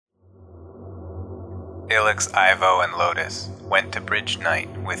Ilix, Ivo, and Lotus went to bridge night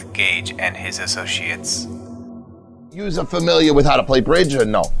with Gage and his associates. You's familiar with how to play bridge or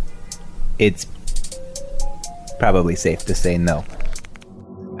no? It's probably safe to say no.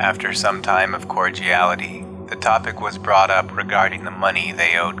 After some time of cordiality, the topic was brought up regarding the money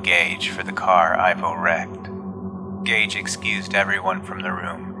they owed Gage for the car Ivo wrecked. Gage excused everyone from the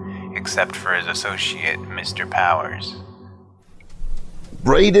room, except for his associate, Mr. Powers.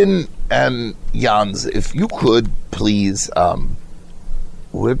 Brayden and Jans, if you could, please,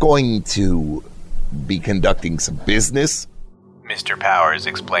 we're going to be conducting some business. Mr. Powers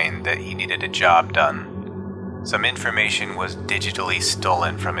explained that he needed a job done. Some information was digitally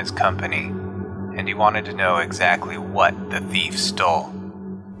stolen from his company, and he wanted to know exactly what the thief stole.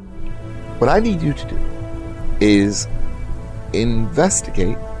 What I need you to do is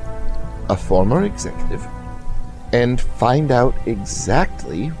investigate a former executive and find out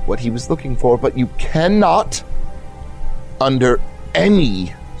exactly what he was looking for, but you cannot, under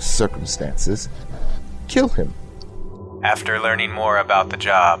any circumstances, kill him. After learning more about the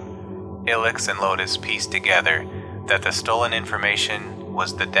job, Ilix and Lotus pieced together that the stolen information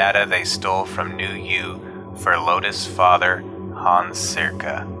was the data they stole from New U for Lotus' father, Hans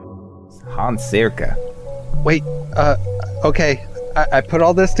Circa. Hans Circa? Wait, okay, I put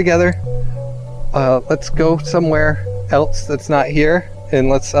all this together. Let's go somewhere else that's not here, and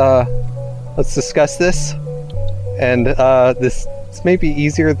let's discuss this. And this may be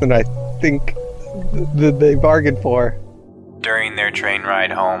easier than I think they bargained for. During their train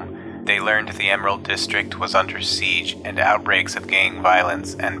ride home, they learned the Emerald District was under siege and outbreaks of gang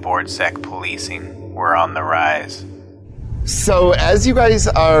violence and board-sec policing were on the rise. So as you guys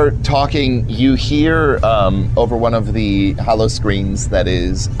are talking, you hear over one of the hollow screens that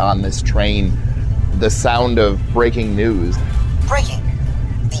is on this train the sound of breaking news. Breaking.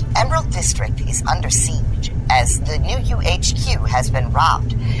 The Emerald District is under siege as the new UHQ has been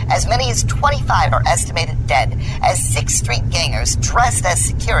robbed. As many as 25 are estimated dead as 6 street gangers dressed as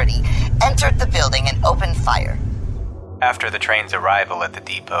security entered the building and opened fire. After the train's arrival at the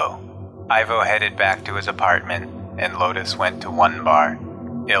depot, Ivo headed back to his apartment and Lotus went to one bar.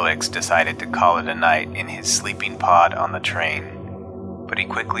 Ilix decided to call it a night in his sleeping pod on the train, but he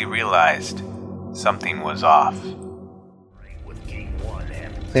quickly realized something was off.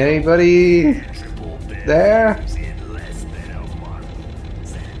 Anybody there?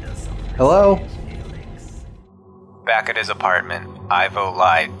 Hello? Back at his apartment, Ivo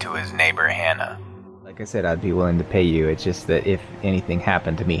lied to his neighbor Hannah. Like I said, I'd be willing to pay you. It's just that if anything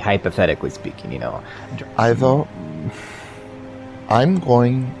happened to me, hypothetically speaking, Ivo, I'm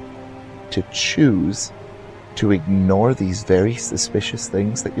going to choose to ignore these very suspicious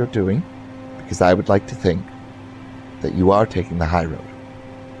things that you're doing, because I would like to think that you are taking the high road,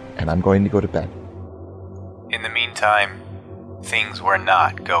 and I'm going to go to bed. In the meantime, things were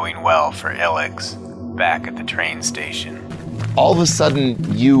not going well for Ilix back at the train station. All of a sudden,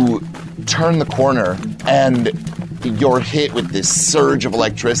 you turn the corner, and you're hit with this surge of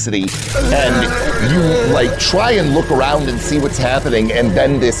electricity, and you, try and look around and see what's happening, and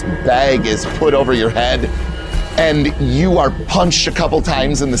then this bag is put over your head, and you are punched a couple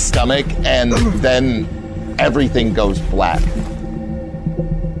times in the stomach, and then everything goes black.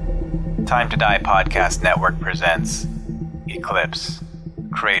 Time to Die Podcast Network presents Eclipse,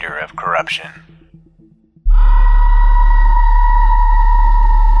 Crater of Corruption.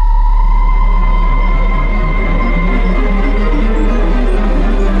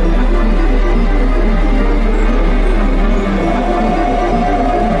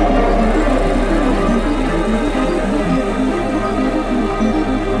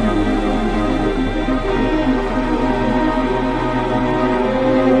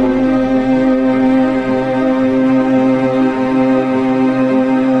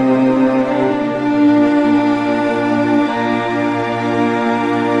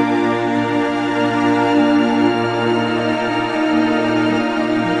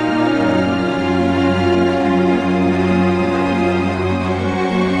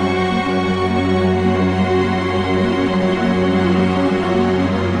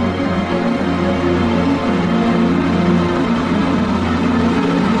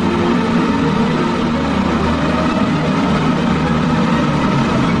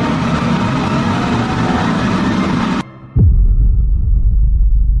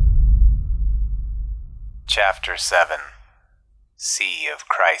 Chapter 7, Sea of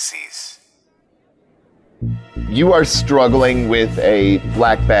Crises. You are struggling with a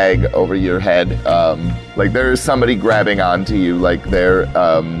black bag over your head. There is somebody grabbing onto you, they're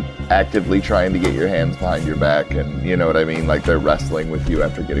actively trying to get your hands behind your back, and you know what I mean? They're wrestling with you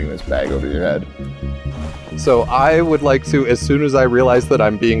after getting this bag over your head. So I would like to, as soon as I realize that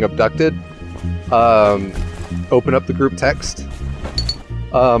I'm being abducted, open up the group text.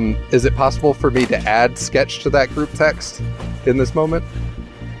 Is it possible for me to add Sketch to that group text in this moment?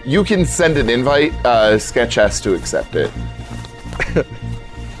 You can send an invite. Sketch has to accept it.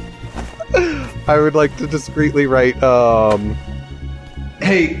 I would like to discreetly write,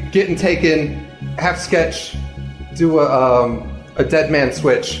 hey, getting taken, have Sketch do a dead man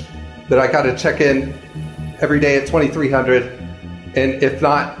switch that I gotta check in every day at 2300, and if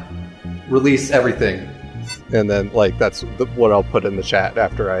not, release everything. And then, like, that's what I'll put in the chat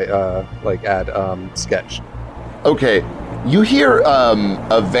after I, add Sketch. Okay. You hear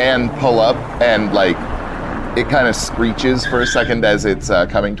a van pull up, and, like, it kind of screeches for a second as it's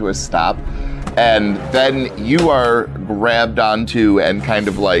coming to a stop. And then you are grabbed onto and kind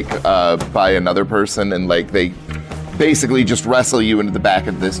of, like, by another person, and, like, they basically just wrestle you into the back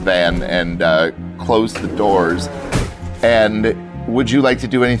of this van and close the doors. And would you like to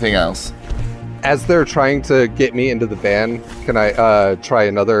do anything else? As they're trying to get me into the van, can I try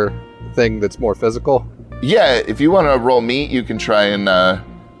another thing that's more physical? Yeah, if you want to roll meat, you can try and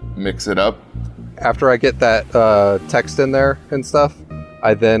mix it up. After I get that text in there and stuff,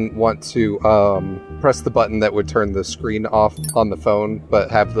 I then want to press the button that would turn the screen off on the phone,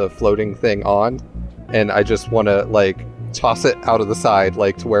 but have the floating thing on. And I just want to, like, toss it out of the side,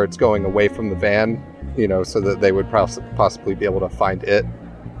 like, to where it's going away from the van, you know, so that they would possibly be able to find it.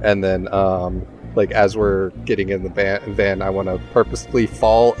 And then, like, as we're getting in the van, I want to purposefully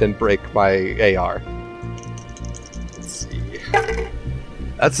fall and break my AR. Let's see.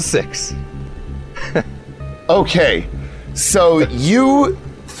 That's a 6. Okay, so you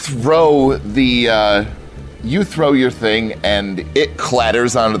throw your thing and it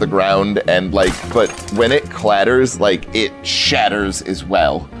clatters onto the ground, and, like, but when it clatters, like, it shatters as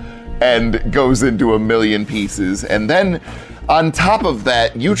well and goes into a million pieces. And then on top of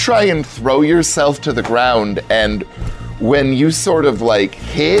that, you try and throw yourself to the ground, and when you sort of, like,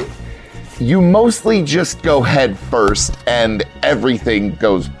 hit, you mostly just go head first and everything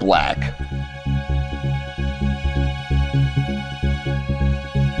goes black.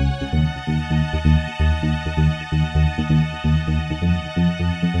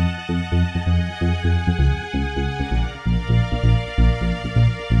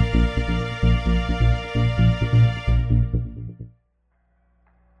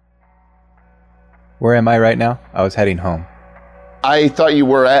 Where am I right now? I was heading home. I thought you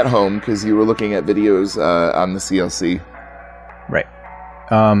were at home because you were looking at videos on the CLC. Right.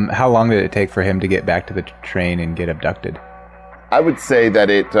 How long did it take for him to get back to the train and get abducted? I would say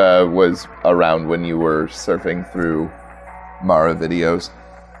that it was around when you were surfing through Mara videos.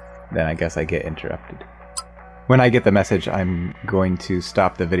 Then I guess I get interrupted. When I get the message, I'm going to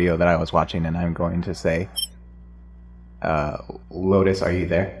stop the video that I was watching, and I'm going to say, Lotus, are you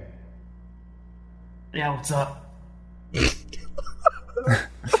there? Yeah, what's up?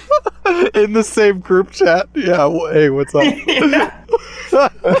 In the same group chat. Yeah, hey, what's up?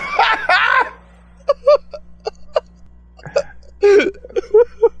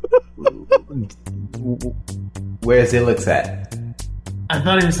 Where's Eclipse at? I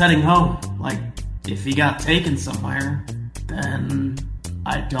thought he was heading home. Like, if he got taken somewhere, then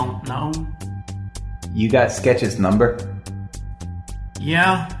I don't know. You got Sketch's number?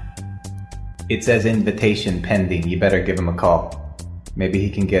 Yeah. It says invitation pending. You better give him a call. Maybe he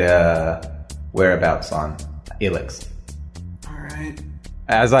can get a whereabouts on Eclipse. Alright.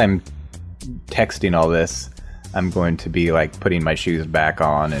 As I'm texting all this, I'm going to be, like, putting my shoes back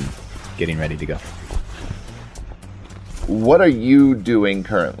on and getting ready to go. What are you doing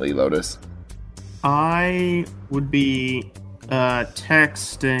currently, Lotus? I would be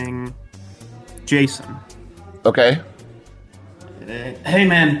texting Jason. Okay. Hey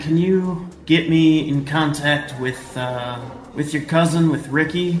man, can you get me in contact with your cousin, with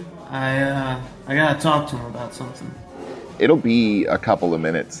Ricky? I gotta talk to him about something. It'll be a couple of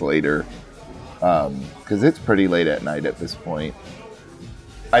minutes later, because it's pretty late at night at this point.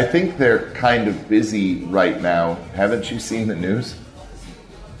 I think they're kind of busy right now. Haven't you seen the news?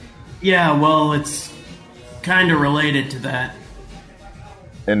 Yeah, well, it's kind of related to that.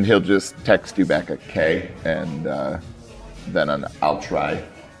 And he'll just text you back a K, and then I'll try.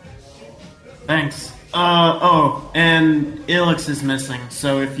 Thanks. And Eclipse is missing,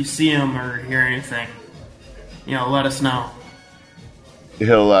 so if you see him or hear anything, let us know.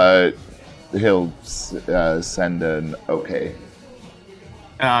 He'll send an okay.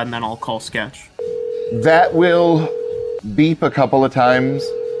 And then I'll call Sketch. That will beep a couple of times,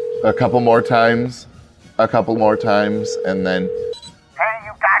 a couple more times, a couple more times, and then... Hey,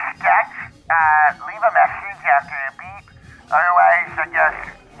 you got Sketch? Leave a message.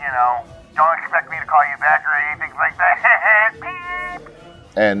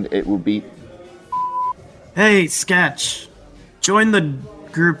 and it will be... Hey, Sketch. Join the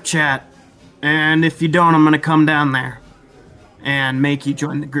group chat. And if you don't, I'm gonna come down there and make you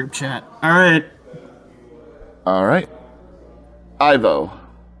join the group chat. Alright. Alright. Ivo,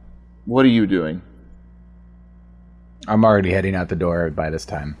 what are you doing? I'm already heading out the door by this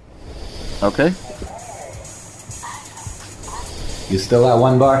time. Okay. You still at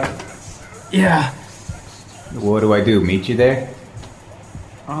 1 bar? Yeah. What do I do? Meet you there?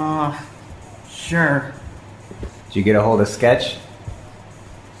 Sure. Did you get a hold of Sketch?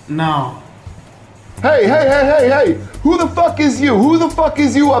 No. Hey! Who the fuck is you? Who the fuck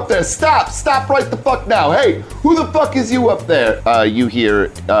is you up there? Stop right the fuck now. Hey, who the fuck is you up there? You hear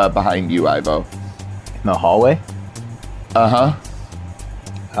behind you, Ivo. In the hallway? Uh-huh.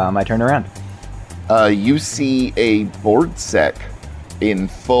 I turn around. You see a board sec in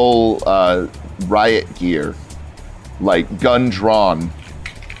full riot gear, like gun drawn,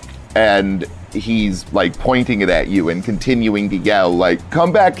 and he's like pointing it at you and continuing to yell, like,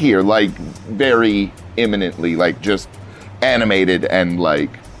 come back here, like very imminently, like just animated and like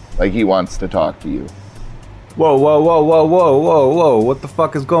he wants to talk to you. Whoa, what the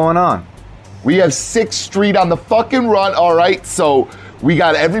fuck is going on? We have 6th Street on the fucking run, alright? So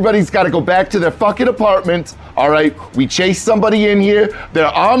everybody's gotta go back to their fucking apartments, alright? We chased somebody in here, they're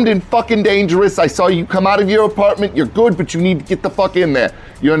armed and fucking dangerous. I saw you come out of your apartment, you're good, but you need to get the fuck in there.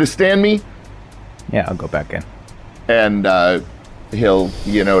 You understand me? Yeah, I'll go back in. And he'll,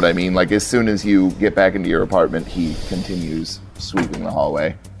 you know what I mean, like as soon as you get back into your apartment, he continues sweeping the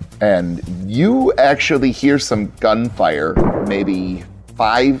hallway. And you actually hear some gunfire, maybe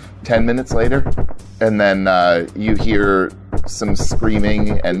 5-10 minutes later. And then you hear some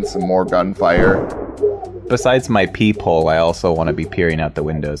screaming and some more gunfire. Besides my peephole, I also want to be peering out the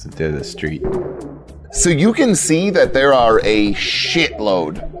windows into the street. So you can see that there are a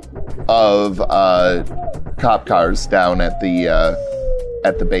shitload of cop cars down at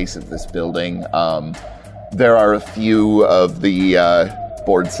the base of this building. There are a few of the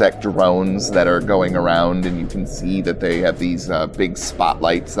board sec drones that are going around, and you can see that they have these big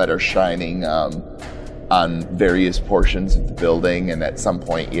spotlights that are shining on various portions of the building, and at some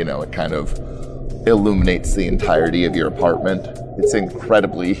point, you know, it kind of illuminates the entirety of your apartment. It's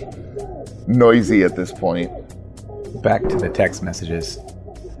incredibly noisy at this point. Back to the text messages.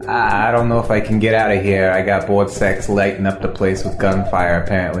 I don't know if I can get out of here. I got board secs lighting up the place with gunfire.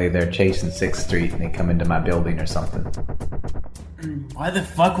 Apparently they're chasing 6th Street and they come into my building or something. Why the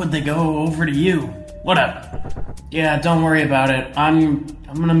fuck would they go over to you? Whatever. Yeah, don't worry about it. I'm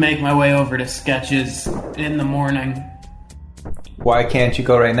gonna make my way over to Sketches in the morning. Why can't you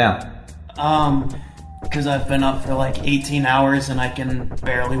go right now? Because I've been up for like 18 hours and I can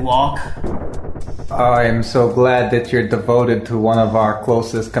barely walk. I am so glad that you're devoted to one of our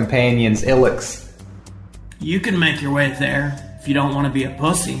closest companions, Eclipse. You can make your way there if you don't want to be a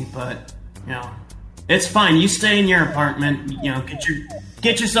pussy, but, you know, it's fine. You stay in your apartment, you know,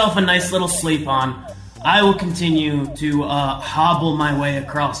 get yourself a nice little sleep on. I will continue to hobble my way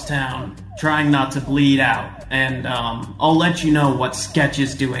across town, trying not to bleed out, and I'll let you know what Sketch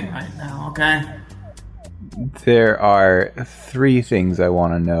is doing right now, okay? There are 3 things I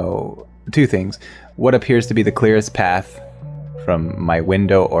want to know. 2 things. What appears to be the clearest path from my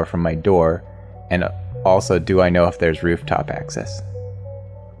window or from my door, and also, do I know if there's rooftop access?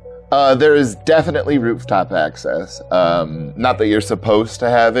 There is definitely rooftop access. Not that you're supposed to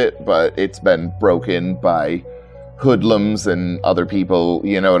have it, but it's been broken by hoodlums and other people,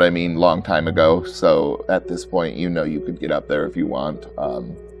 you know what I mean, long time ago. So at this point, you know you could get up there if you want.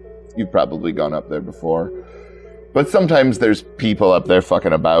 You've probably gone up there before. But sometimes there's people up there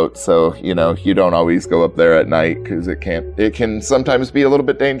fucking about, so, you know, you don't always go up there at night, because it can sometimes be a little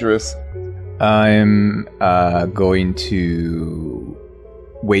bit dangerous. I'm going to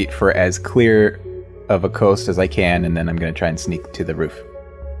wait for as clear of a coast as I can, and then I'm going to try and sneak to the roof.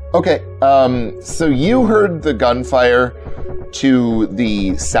 Okay, so you heard the gunfire to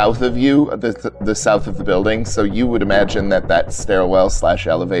the south of you, the south of the building, so you would imagine that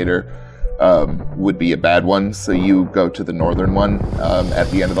stairwell/elevator would be a bad one, so you go to the northern one at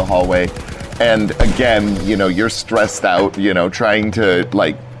the end of the hallway. And again, you know, you're stressed out, you know, trying to,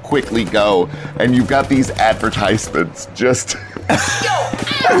 like, quickly go, and you've got these advertisements just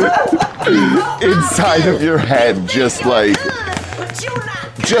inside of your head, just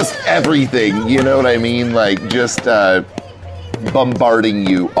everything, you know what I mean? Like, just bombarding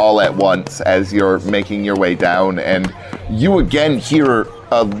you all at once as you're making your way down, and you again hear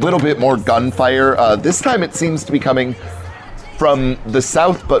a little bit more gunfire. This time it seems to be coming from the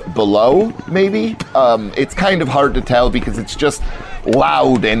south, but below, maybe. It's kind of hard to tell because it's just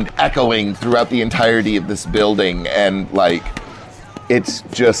loud and echoing throughout the entirety of this building, and like it's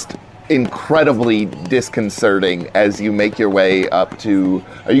just incredibly disconcerting as you make your way up to...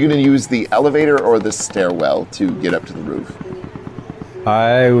 Are you going to use the elevator or the stairwell to get up to the roof?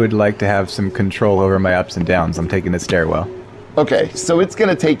 I would like to have some control over my ups and downs. I'm taking the stairwell. Okay, so it's going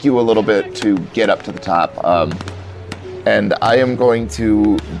to take you a little bit to get up to the top. And I am going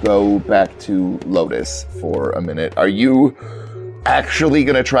to go back to Lotus for a minute. Are you actually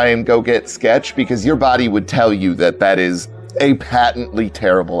going to try and go get Sketch? Because your body would tell you that that is a patently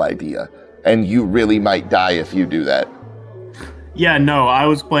terrible idea, and you really might die if you do that. Yeah, no, I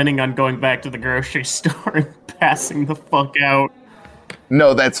was planning on going back to the grocery store and passing the fuck out.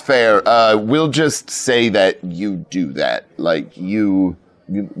 No, that's fair. We'll just say that you do that. Like, you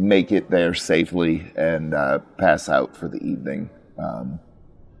make it there safely and pass out for the evening.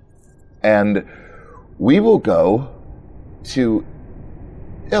 And we will go to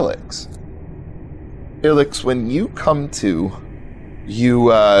Ilix. Ilix, when you come to,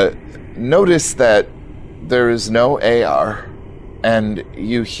 you notice that there is no AR, and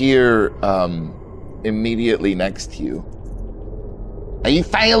you hear immediately next to you, "Are you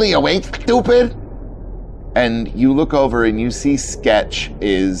finally awake, stupid?" And you look over and you see Sketch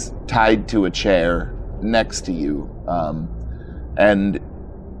is tied to a chair next to you. And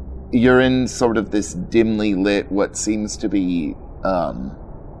you're in sort of this dimly lit, what seems to be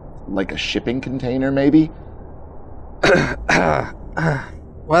like a shipping container, maybe?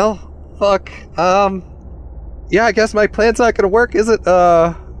 Well, fuck. Yeah, I guess my plan's not gonna work, is it?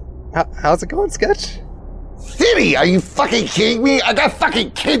 How's it going, Sketch? City, are you fucking kidding me? I got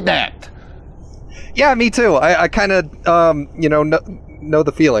fucking kidnapped! Yeah, me too. I kind of, know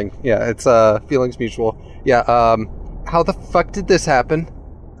the feeling. Yeah, it's, feelings mutual. Yeah, how the fuck did this happen?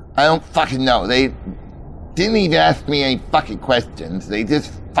 I don't fucking know. They didn't even ask me any fucking questions. They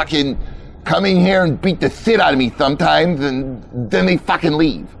just fucking come in here and beat the shit out of me sometimes, and then they fucking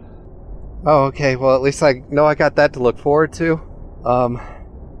leave. Oh, okay. Well, at least I know I got that to look forward to.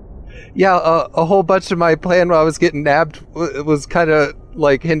 Yeah, a whole bunch of my plan while I was getting nabbed was kind of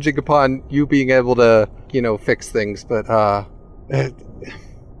like hinging upon you being able to, fix things. But,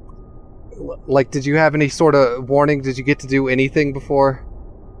 like, did you have any sort of warning? Did you get to do anything before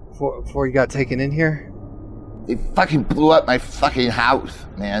you got taken in here? They fucking blew up my fucking house,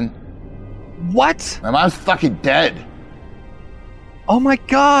 man. What? My mom's fucking dead. Oh my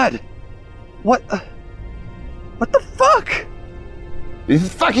god! What the fuck? This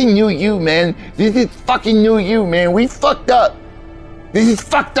is fucking new you, man. This is fucking new you, man. We fucked up. This is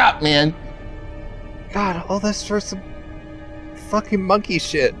fucked up, man. God, all this for some fucking monkey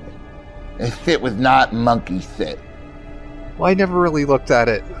shit. This shit was not monkey shit. Well, I never really looked at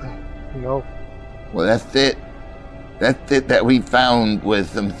it. Well, that's it. That's it that we found was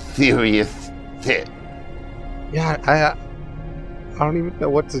some serious shit. Yeah, I don't even know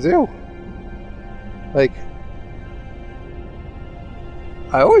what to do. Like,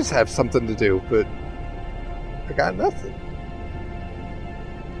 I always have something to do, but I got nothing.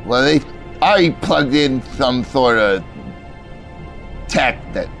 Well, I plugged in some sort of tech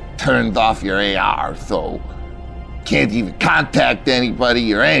that turns off your AR, so can't even contact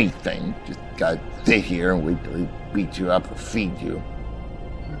anybody or anything. Just gotta sit here and wait till they beat you up or feed you.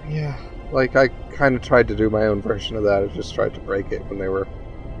 Yeah, like I kind of tried to do my own version of that. I just tried to break it when they were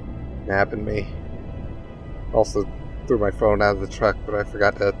nabbing me. Also threw my phone out of the truck, but I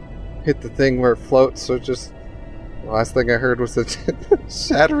forgot to hit the thing where it floats, so just the last thing I heard was it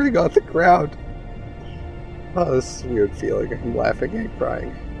shattering on the ground. Oh, this is a weird feeling. I'm laughing and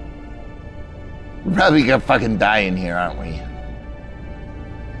crying. We're probably gonna fucking die in here, aren't we?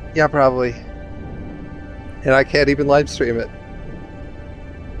 Yeah, probably. And I can't even live stream it.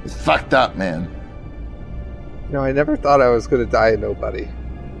 It's fucked up, man. I never thought I was gonna die a nobody.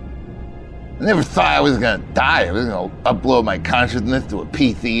 I never thought I was gonna die. I was gonna upload my consciousness to a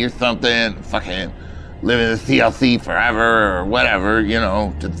PC or something, fucking live in the CLC forever or whatever,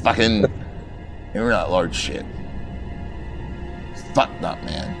 just fucking... We're not large shit. It's fucked up,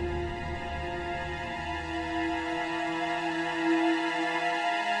 man.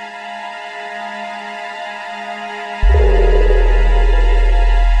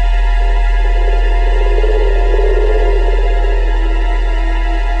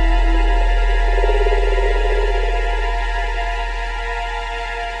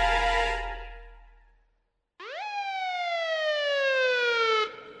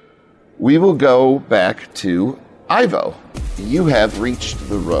 We will go back to Ivo. You have reached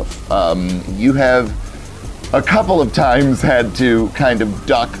the roof. You have a couple of times had to kind of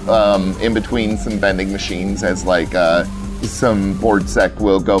duck in between some vending machines as some board sec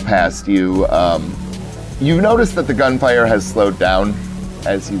will go past you. You notice that the gunfire has slowed down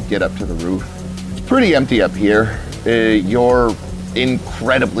as you get up to the roof. It's pretty empty up here. You're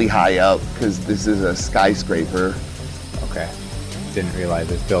incredibly high up because this is a skyscraper. Okay. Didn't realize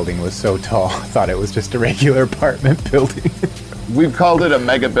this building was so tall. Thought it was just a regular apartment building. We've called it a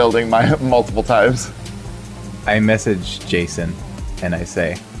mega building multiple times. I message Jason and I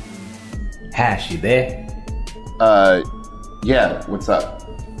say, Hash, you there? Yeah, what's up?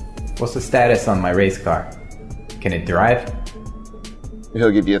 What's the status on my race car? Can it drive?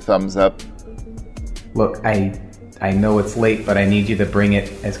 He'll give you a thumbs up. Look, I know it's late, but I need you to bring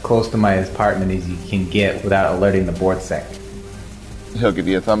it as close to my apartment as you can get without alerting the board sec. He'll give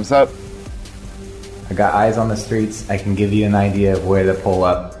you a thumbs up. I got eyes on the streets. I can give you an idea of where to pull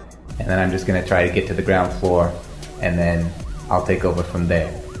up, and then I'm just going to try to get to the ground floor, and then I'll take over from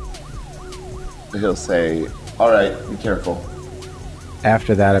there. He'll say, all right, be careful.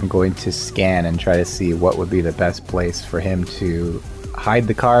 After that, I'm going to scan and try to see what would be the best place for him to hide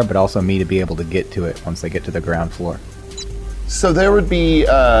the car, but also me to be able to get to it once I get to the ground floor. So there would be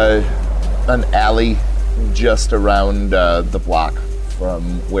an alley just around the block from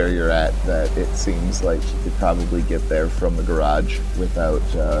where you're at that it seems like you could probably get there from the garage without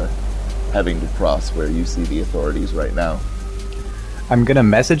having to cross where you see the authorities right now. I'm going to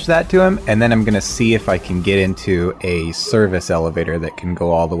message that to him, and then I'm going to see if I can get into a service elevator that can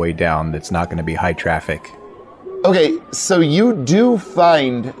go all the way down that's not going to be high traffic. Okay, so you do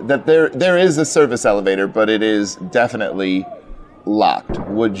find that there is a service elevator, but it is definitely locked.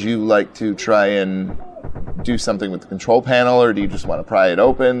 Would you like to try and do something with the control panel, or do you just want to pry it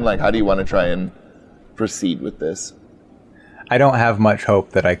open? Like, how do you want to try and proceed with this? I don't have much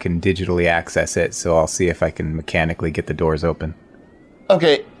hope that I can digitally access it, so I'll see if I can mechanically get the doors open.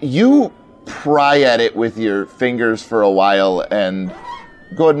 Okay, you pry at it with your fingers for a while, and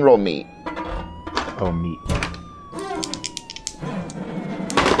go ahead and roll meat. Oh, meat.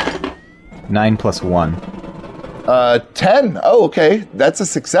 9 plus 1. 10. Oh, okay. That's a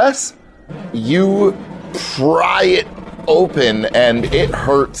success. You pry it open, and it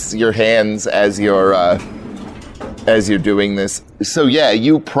hurts your hands as you're doing this. So yeah,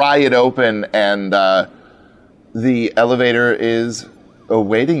 you pry it open, and the elevator is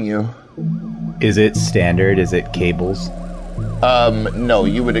awaiting you. Is it standard? Is it cables? No.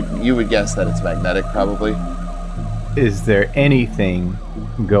 You would guess that it's magnetic, probably. Is there anything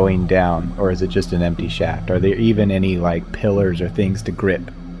going down, or is it just an empty shaft? Are there even any like pillars or things to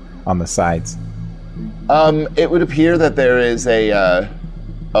grip on the sides? It would appear that there is a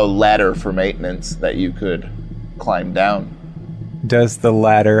ladder for maintenance that you could climb down. Does the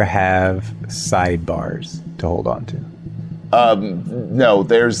ladder have sidebars to hold on to? No,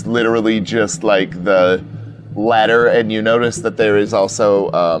 there's literally just like the ladder, and you notice that there is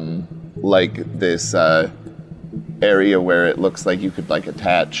also like this area where it looks like you could like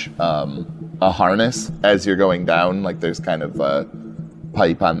attach a harness as you're going down. Like there's kind of a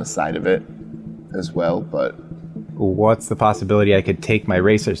pipe on the side of it as well, but what's the possibility I could take my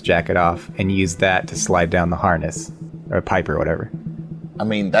racer's jacket off and use that to slide down the harness or pipe or whatever? I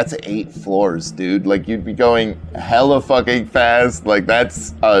mean, that's 8 floors, dude. Like, you'd be going hella fucking fast. Like,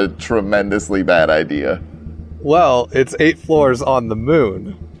 that's a tremendously bad idea. Well, it's 8 floors on the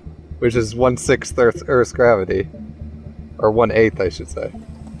moon, which is 1/6 Earth's gravity. Or 1/8, I should say.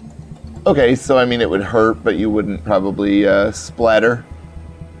 Okay, so I mean, it would hurt, but you wouldn't probably splatter.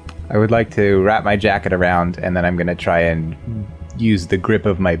 I would like to wrap my jacket around, and then I'm going to try and use the grip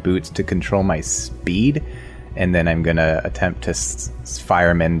of my boots to control my speed, and then I'm going to attempt to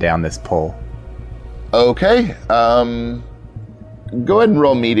fireman down this pole. Okay, go ahead and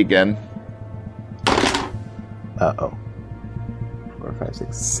roll meat again. Uh-oh. 4, 5,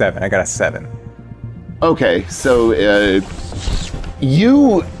 6, 7. I got a 7. Okay, so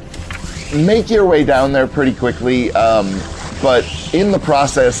you make your way down there pretty quickly, but in the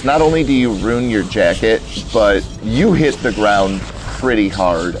process, not only do you ruin your jacket, but you hit the ground pretty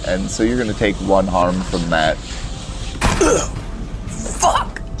hard, and so you're going to take 1 harm from that.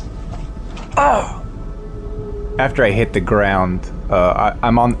 Fuck! Oh! After I hit the ground,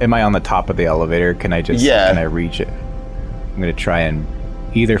 am I on the top of the elevator? Can I just, Yeah. Can I reach it? I'm going to try and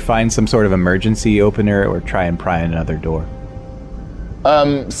either find some sort of emergency opener or try and pry another door.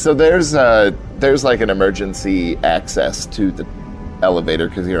 So there's like an emergency access to the elevator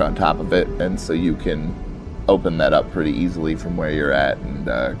because you're on top of it, and so you can open that up pretty easily from where you're at and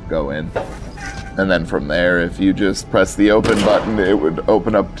go in. And then from there, if you just press the open button, it would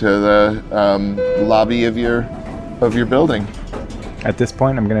open up to the lobby of your building. At this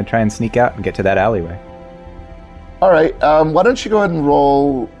point, I'm going to try and sneak out and get to that alleyway. All right, why don't you go ahead and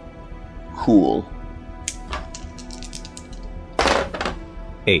roll cool?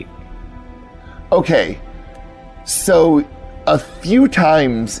 8. Okay, so a few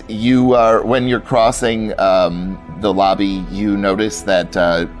times when you're crossing the lobby, you notice that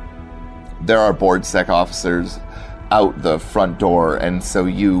there are board sec officers out the front door, and so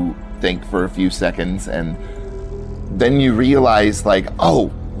you think for a few seconds, and then you realize, like,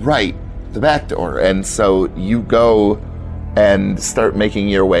 oh, right, the back door. And so you go and start making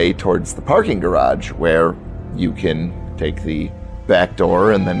your way towards the parking garage, where you can take the back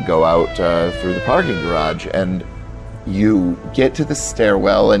door and then go out through the parking garage. And you get to the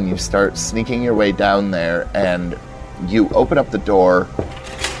stairwell and you start sneaking your way down there, and you open up the door.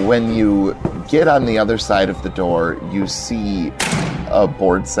 When you get on the other side of the door, you see a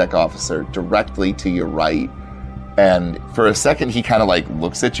board sec officer directly to your right. And for a second, he kind of like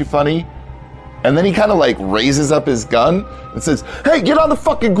looks at you funny. And then he kind of like raises up his gun and says, "Hey, get on the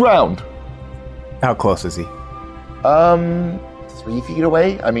fucking ground." How close is he? 3 feet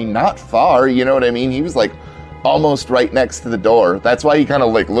away. I mean, not far, you know what I mean? He was like almost right next to the door. That's why he kind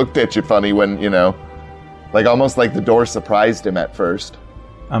of like looked at you funny when, like almost like the door surprised him at first.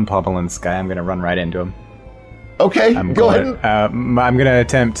 I'm pummeling this guy. I'm going to run right into him. Okay, go ahead. I'm going to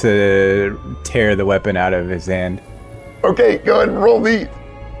attempt to tear the weapon out of his hand. Okay, go ahead and roll the...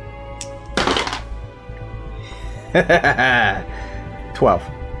 12.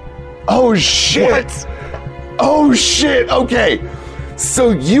 Oh, shit! What? Oh, shit! Okay.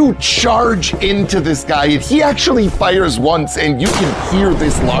 So you charge into this guy, and he actually fires once, and you can hear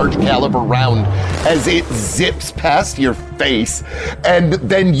this large caliber round as it zips past your face, and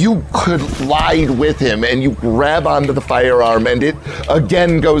then you collide with him, and you grab onto the firearm, and it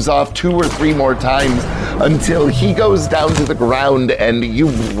again goes off 2 or 3 more times until he goes down to the ground, and you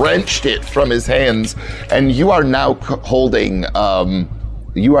wrenched it from his hands, and you are now holding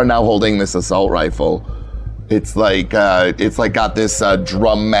this assault rifle. It's like got this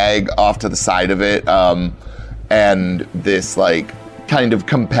drum mag off to the side of it, and this like kind of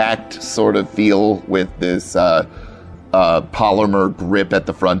compact sort of feel with this polymer grip at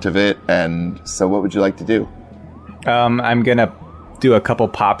the front of it. And so, what would you like to do? I'm gonna do a couple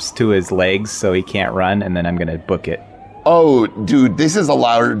pops to his legs so he can't run, and then I'm gonna book it. Oh, dude, this is a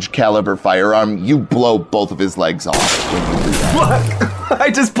large caliber firearm. You blow both of his legs off when you do that. Fuck! I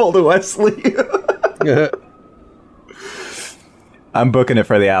just pulled a Wesley. I'm booking it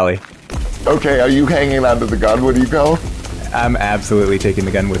for the alley. Okay, are you hanging onto the gun when you go? I'm absolutely taking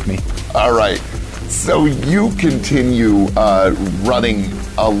the gun with me. All right. So you continue running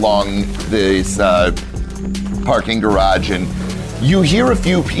along this parking garage, and you hear a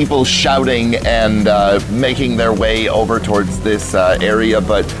few people shouting and making their way over towards this area,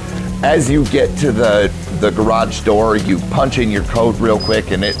 but as you get to the garage door, you punch in your code real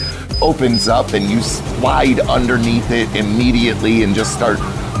quick, and it opens up, and you slide underneath it immediately and just start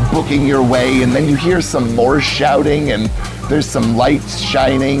booking your way. And then you hear some more shouting, and there's some lights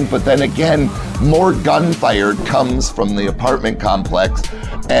shining, but then again, more gunfire comes from the apartment complex,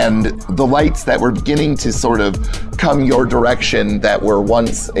 and the lights that were beginning to sort of come your direction that were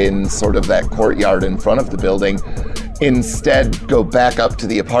once in sort of that courtyard in front of the building instead go back up to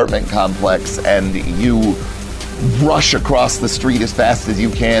the apartment complex, and you rush across the street as fast as you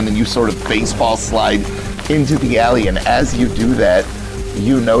can, and you sort of baseball slide into the alley. And as you do that,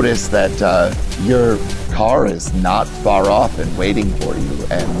 you notice that your car is not far off and waiting for you,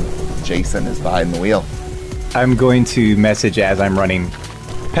 and Jason is behind the wheel. I'm going to message as I'm running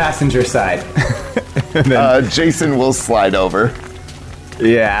passenger side. Jason will slide over.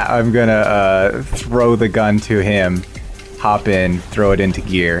 Yeah, I'm gonna throw the gun to him, hop in, throw it into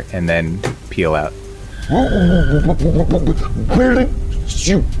gear, and then peel out. Where did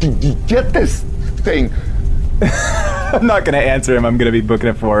you get this thing? I'm not gonna answer him. I'm gonna be booking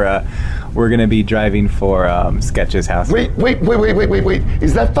it for. We're gonna be driving for Sketch's house. Wait!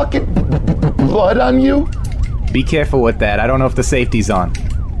 Is that fucking blood on you? Be careful with that. I don't know if the safety's on.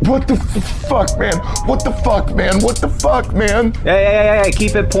 What the fuck, man? What the fuck, man? What the fuck, man? Hey!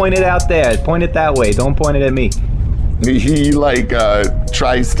 Keep it pointed out there. Point it that way. Don't point it at me. He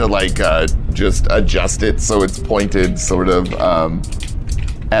tries to just adjust it so it's pointed sort of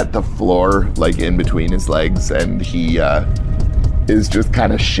at the floor, like in between his legs, and he is just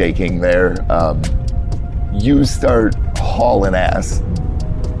kind of shaking there. You start hauling ass,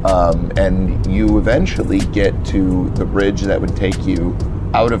 and you eventually get to the bridge that would take you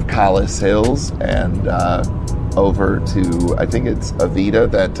out of Collis Hills and over to, I think it's Avita,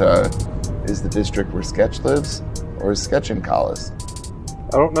 that is the district where Sketch lives, or is Sketch in Collis?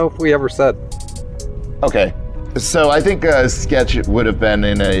 I don't know if we ever said. Okay. So I think Sketch would have been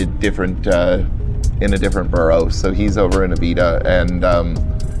in a different borough. So he's over in Avita,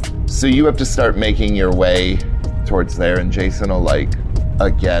 and so you have to start making your way towards there. And Jason will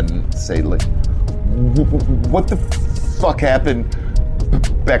again say what the fuck happened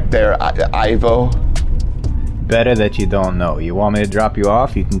back there, Ivo? Better that you don't know. You want me to drop you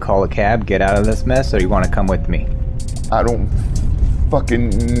off? You can call a cab, get out of this mess, or you want to come with me? I don't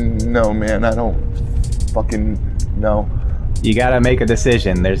fucking know, man. I don't fucking know. You gotta make a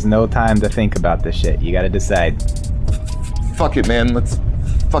decision. There's no time to think about this shit. You gotta decide. Fuck it, man. Let's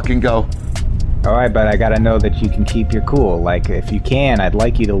fucking go. Alright, but I gotta know that you can keep your cool. If you can, I'd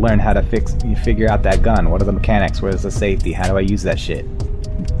like you to learn how to figure out that gun. What are the mechanics? Where's the safety? How do I use that shit?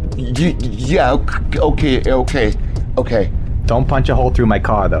 Yeah, okay. Don't punch a hole through my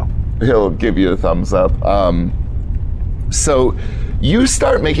car, though. He'll give you a thumbs up. So you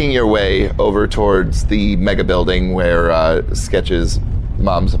start making your way over towards the mega building where Sketch's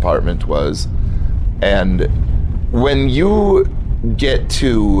mom's apartment was. And when you get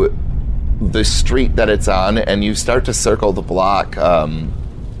to the street that it's on and you start to circle the block,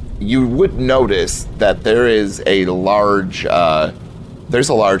 you would notice that there is a large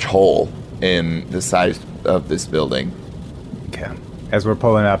hole in the side of this building. Okay. As we're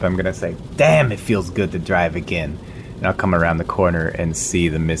pulling up, I'm gonna say, damn, it feels good to drive again. And I'll come around the corner and see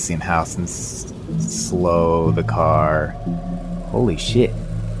the missing house and slow the car. Holy shit.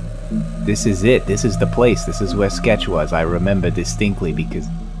 This is it. This is the place. This is where Sketch was. I remember distinctly because...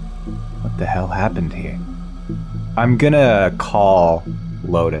 what the hell happened here? I'm gonna call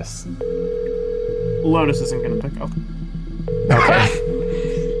Lotus. Lotus isn't gonna pick up.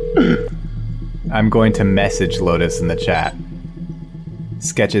 Okay. I'm going to message Lotus in the chat.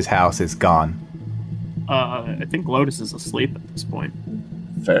 Sketch's house is gone. I think Lotus is asleep at this point.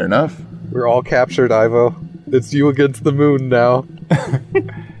 Fair enough. We're all captured, Ivo. It's you against the moon now.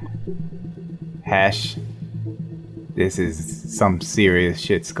 Hash. This is some serious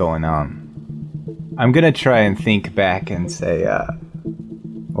shit's going on. I'm gonna try and think back and say,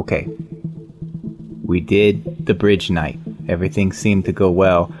 okay. We did the bridge night. Everything seemed to go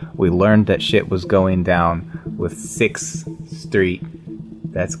well. We learned that shit was going down with 6th Street.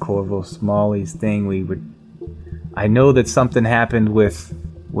 That's Corvo Smalley's thing. I know that something happened with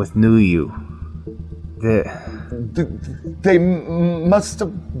New You. They must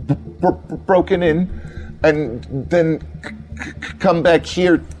have broken in and then come back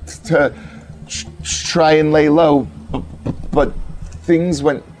here to try and lay low, but things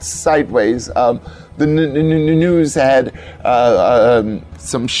went sideways. The news had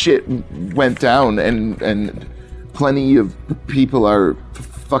some shit went down, and plenty of people are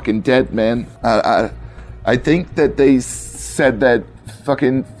fucking dead, man. I think that they said that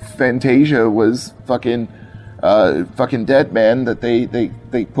fucking Fantasia was fucking dead, man. That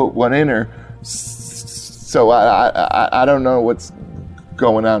they put one in her. So I don't know what's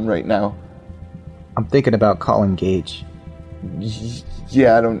going on right now. I'm thinking about calling Gage.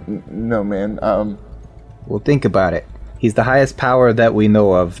 Yeah, I don't know, man. Well, think about it. He's the highest power that we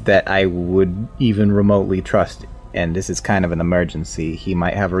know of that I would even remotely trust. And this is kind of an emergency. He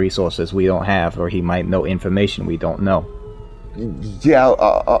might have resources we don't have, or he might know information we don't know. Yeah,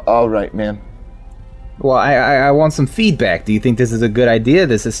 all right, man. Well, I want some feedback. Do you think this is a good idea?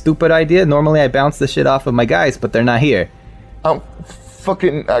 This is a stupid idea? Normally I bounce this shit off of my guys, but they're not here.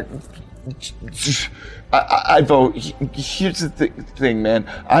 Fucking... I vote. Here's the thing, man.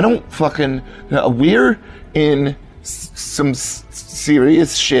 I don't fucking... we're in some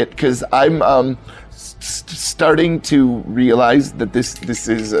serious shit, because I'm starting to realize that this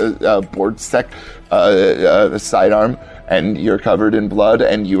is a board sec sidearm, and you're covered in blood,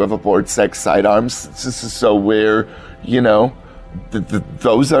 and you have a board sec sidearm, so we're,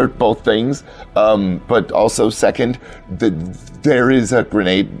 those are both things. But also, second, there is a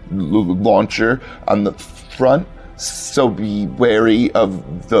grenade launcher on the front, so be wary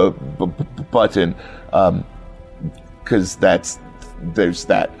of the button, because there's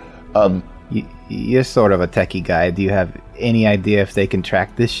that. You're sort of a techie guy. Do you have any idea if they can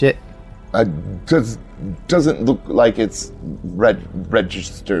track this shit? Doesn't look like it's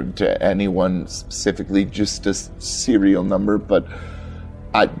registered to anyone specifically, just a serial number, but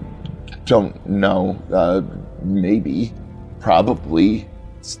I don't know. Maybe, probably.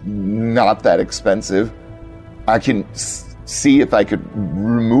 It's not that expensive. I can see if I could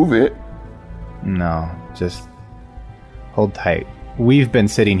remove it. No, just hold tight. We've been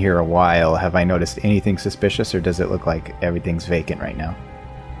sitting here a while. Have I noticed anything suspicious, or does it look like everything's vacant right now?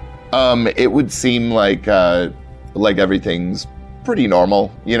 It would seem like everything's pretty normal.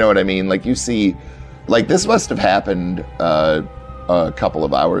 You know what I mean? Like, you see, like, this must have happened a couple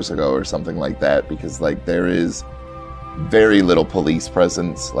of hours ago or something like that, because, like, there is very little police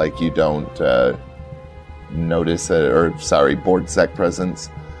presence. Like, you don't notice board sec presence.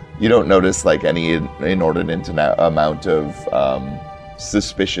 You don't notice, like, any inordinate amount of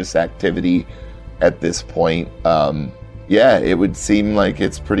suspicious activity at this point. Yeah, it would seem like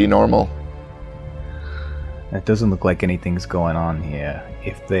it's pretty normal. It doesn't look like anything's going on here.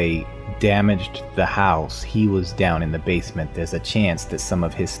 If they damaged the house, he was down in the basement. There's a chance that some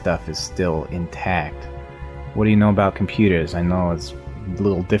of his stuff is still intact. What do you know about computers? I know it's a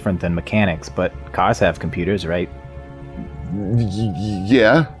little different than mechanics, but cars have computers, right?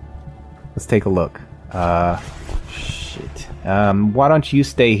 Yeah. Let's take a look. Shit. Why don't you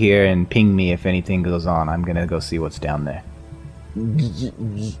stay here and ping me if anything goes on? I'm gonna go see what's down there.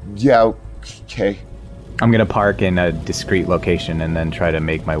 Yeah, okay. I'm gonna park in a discreet location and then try to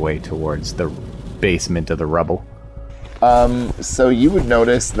make my way towards the basement of the rubble. So you would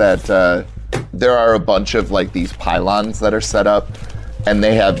notice that there are a bunch of, like, these pylons that are set up, and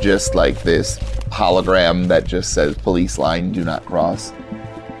they have just, like, this hologram that just says police line, do not cross.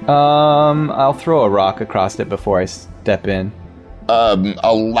 I'll throw a rock across it before I step in.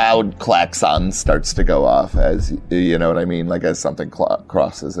 A loud klaxon starts to go off as, you know what I mean? Like, as something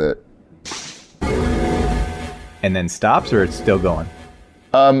crosses it. And then stops, or it's still going?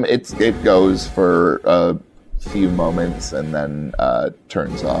 It goes for a few moments and then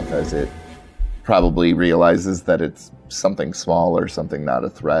turns off as it probably realizes that it's something small or something not a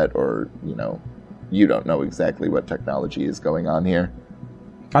threat, or, you know, you don't know exactly what technology is going on here.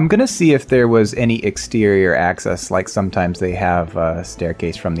 I'm gonna see if there was any exterior access, like sometimes they have a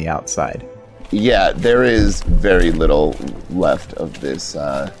staircase from the outside. Yeah, there is very little left of this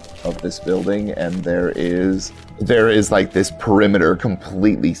building, and there is like this perimeter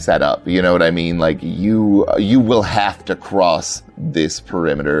completely set up. You know what I mean? Like, you will have to cross this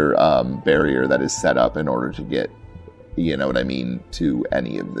perimeter barrier that is set up in order to get, you know what I mean, to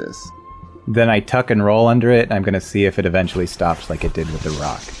any of this. Then I tuck and roll under it, and I'm going to see if it eventually stops like it did with the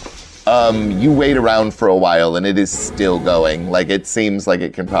rock. You wait around for a while, and it is still going. Like, it seems like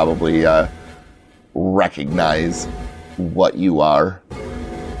it can probably recognize what you are.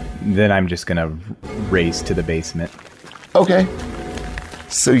 Then I'm just going to race to the basement. Okay.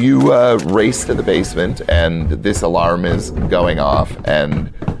 So you race to the basement, and this alarm is going off,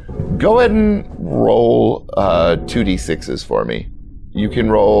 and go ahead and roll 2d6s for me. You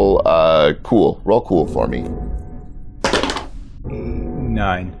can roll cool. Roll cool for me.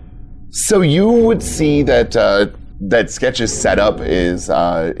 9. So you would see that that Sketch's setup is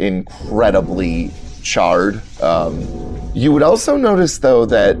incredibly charred. You would also notice, though,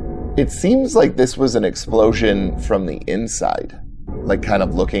 that it seems like this was an explosion from the inside. Like, kind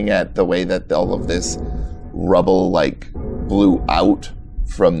of looking at the way that all of this rubble, like, blew out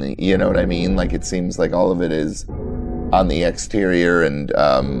from the, you know what I mean? Like, it seems like all of it is on the exterior, and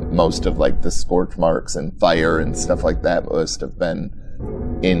most of, like, the scorch marks and fire and stuff like that must have been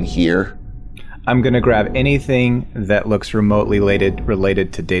in here. I'm going to grab anything that looks remotely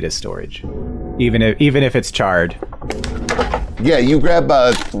related to data storage, even if it's charred. Yeah, you grab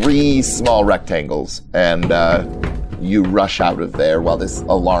 3 small rectangles, and you rush out of there while this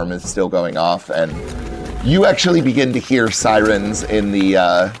alarm is still going off, and you actually begin to hear sirens in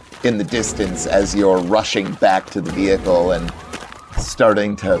the distance as you're rushing back to the vehicle and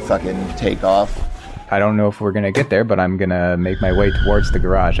starting to fucking take off. I don't know if we're going to get there, but I'm going to make my way towards the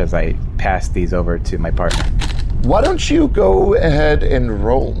garage as I pass these over to my partner. Why don't you go ahead and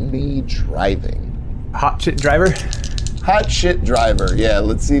roll me driving? Hot shit driver? Hot shit driver, yeah,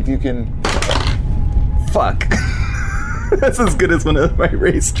 let's see if you can... Fuck. That's as good as one of my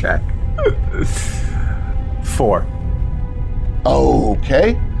racetrack. 4.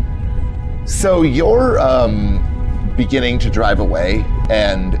 Okay. So you're beginning to drive away,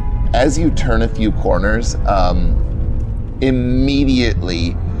 and as you turn a few corners,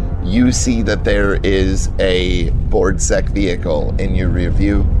 immediately you see that there is a board sec vehicle in your rear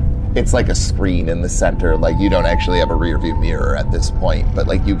view. It's like a screen in the center. Like, you don't actually have a rear view mirror at this point, but,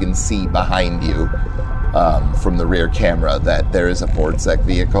 like, you can see behind you from the rear camera that there is a board sec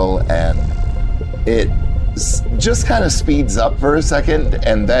vehicle, and it just kind of speeds up for a second,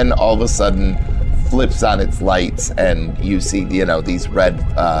 and then all of a sudden flips on its lights, and you see, you know, these red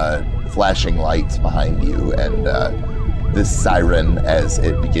flashing lights behind you, and this siren as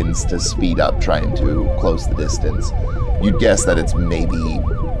it begins to speed up, trying to close the distance. You'd guess that it's maybe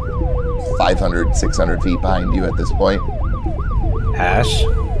 500, 600 feet behind you at this point. Ash?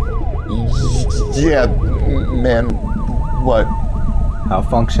 Yeah, man. What? How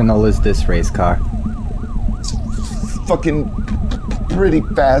functional is this race car? fucking pretty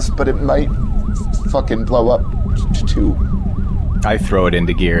fast, but it might fucking blow up too. I throw it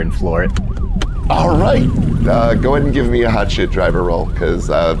into gear and floor it. All right. Go ahead and give me a hot shit driver roll, because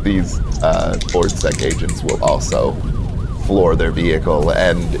these board sec agents will also floor their vehicle,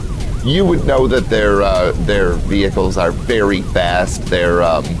 and you would know that their vehicles are very fast. They're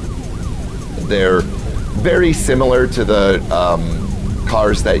very similar to the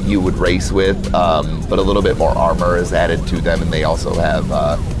cars that you would race with, but a little bit more armor is added to them, and they also have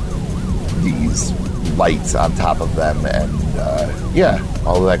these lights on top of them, and yeah,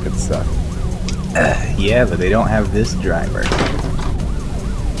 all of that good stuff. Yeah, but they don't have this driver.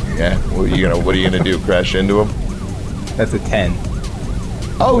 Yeah, what are you gonna do? Crash into them? That's a 10.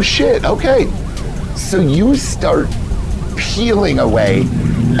 Oh shit! Okay, so you start peeling away,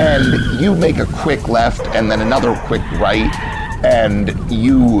 and you make a quick left, and then another quick right, and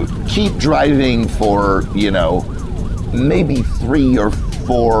you keep driving for maybe 3 or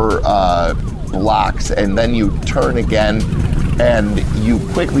 4 blocks, and then you turn again. And you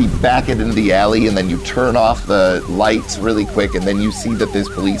quickly back it into the alley, and then you turn off the lights really quick, and then you see that this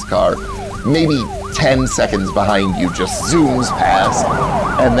police car, maybe 10 seconds behind you, just zooms past,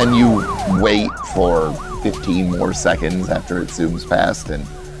 and then you wait for 15 more seconds after it zooms past, and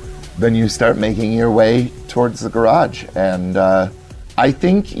then you start making your way towards the garage, and I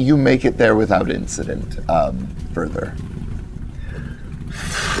think you make it there without incident further.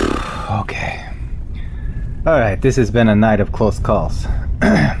 Okay. Alright, this has been a night of close calls.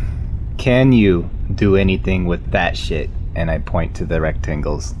 Can you do anything with that shit? And I point to the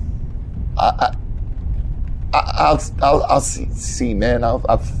rectangles. I'll see, man.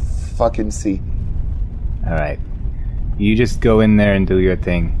 I'll fucking see. Alright. You just go in there and do your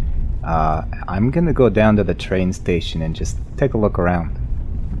thing. I'm gonna go down to the train station and just take a look around.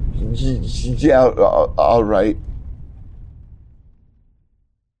 Yeah, all right.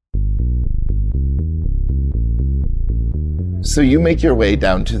 So you make your way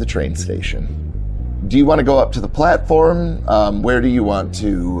down to the train station. Do you want to go up to the platform? Where do you want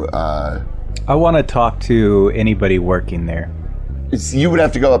to... I want to talk to anybody working there. You would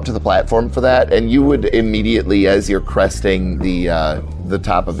have to go up to the platform for that, and you would immediately, as you're cresting the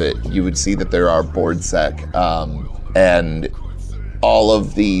top of it, you would see that there are board sec, and all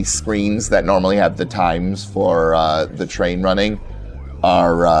of the screens that normally have the times for the train running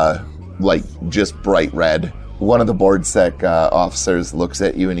are just bright red. One of the board sec officers looks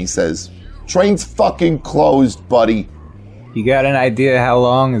at you and he says, "Train's fucking closed, buddy." You got an idea how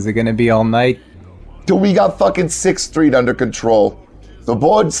long? Is it gonna be all night? Till we got fucking 6th Street under control. The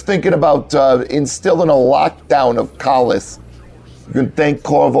board's thinking about instilling a lockdown of Collis. You can thank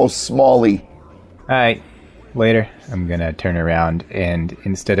Corvo Smalley. Alright, later. I'm gonna turn around, and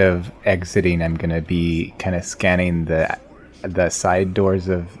instead of exiting, I'm gonna be kind of scanning the side doors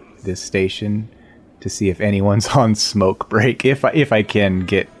of this station to see if anyone's on smoke break, if I can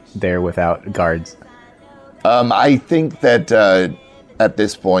get there without guards. I think that at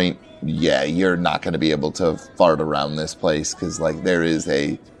this point, yeah, you're not going to be able to fart around this place, because there is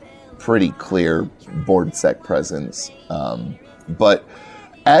a pretty clear board sec presence. But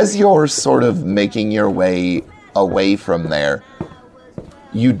as you're sort of making your way away from there,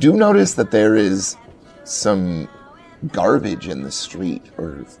 you do notice that there is some garbage in the street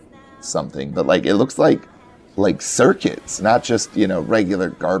or something, but it looks like circuits, not just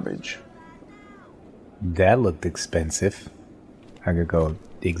regular garbage. That looked expensive. I could go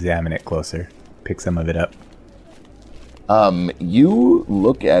examine it closer, pick some of it up. You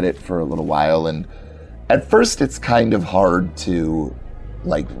look at it for a little while, and at first it's kind of hard to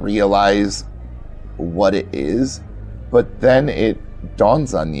realize what it is, but then it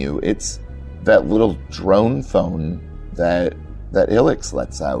dawns on you. It's that little drone phone that Eclipse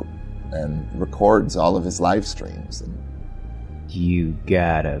lets out and records all of his live streams. You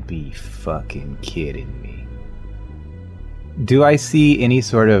gotta be fucking kidding me. Do I see any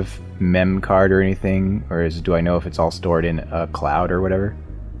sort of mem card or anything, or do I know if it's all stored in a cloud or whatever?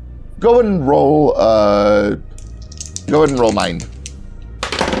 Go ahead and roll mind.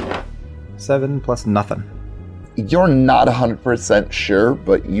 7 plus nothing. You're not 100% sure,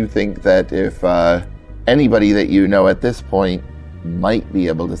 but you think that if anybody that you know at this point might be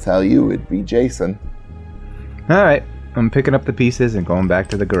able to tell you, it'd be Jason. Alright, I'm picking up the pieces and going back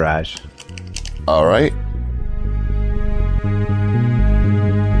to the garage. Alright.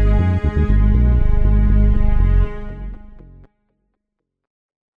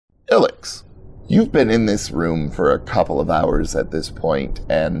 Eclipse, you've been in this room for a couple of hours at this point,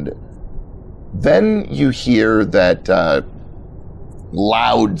 and then you hear that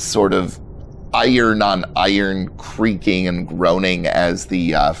loud sort of iron on iron creaking and groaning as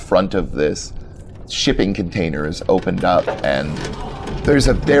the front of this shipping container is opened up, and there's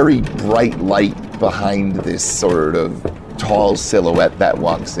a very bright light behind this sort of tall silhouette that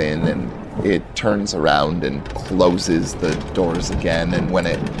walks in, and it turns around and closes the doors again, and when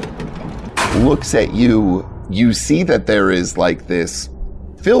it looks at you, you see that there is like this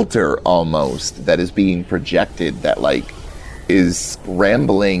filter almost that is being projected that like is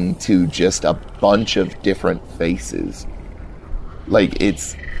scrambling to just a bunch of different faces. Like,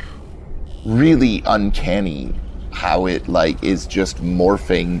 it's really uncanny how it like is just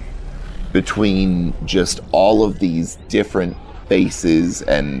morphing between just all of these different faces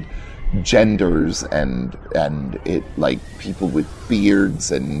and genders and it like people with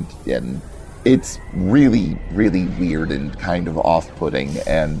beards and it's really, really weird and kind of off-putting,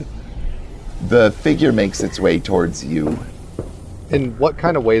 and the figure makes its way towards you. In what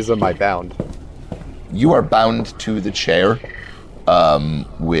kind of ways am I bound? You are bound to the chair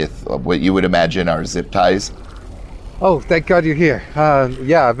with what you would imagine are zip ties. Oh, thank God you're here.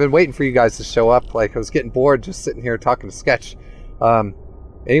 Yeah, I've been waiting for you guys to show up. Like, I was getting bored just sitting here talking to Sketch.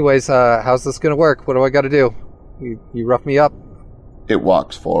 Anyways, how's this gonna work? What do I gotta do? You rough me up? It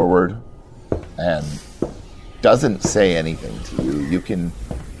walks forward and doesn't say anything to you. You can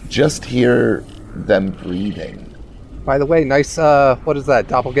just hear them breathing. By the way, nice, what is that,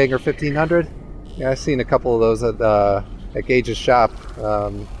 Doppelganger 1500? Yeah, I've seen a couple of those at Gage's shop,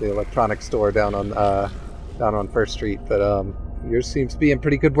 the electronics store down on First Street, but yours seems to be in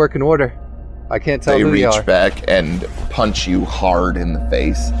pretty good working order. I can't tell who you are. They reach back and punch you hard in the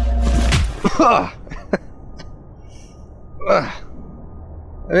face.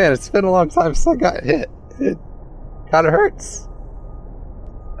 Man, it's been a long time since I got hit. It kind of hurts.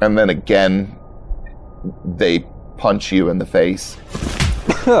 And then again, they punch you in the face.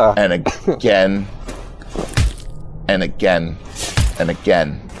 And again. And again. And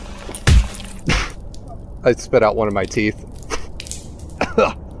again. I spit out one of my teeth.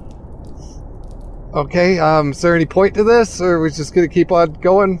 Okay, is there any point to this, or are we just gonna keep on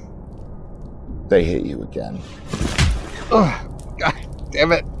going? They hit you again. Ugh, God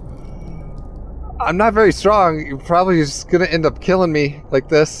damn it. I'm not very strong. You're probably just gonna end up killing me like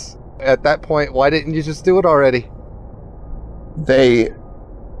this. At that point, why didn't you just do it already? They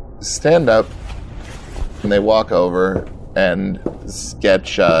stand up and they walk over, and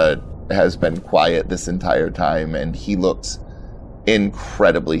Sketch has been quiet this entire time, and he looks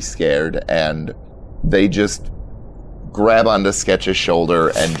incredibly scared, and they just grab onto Sketch's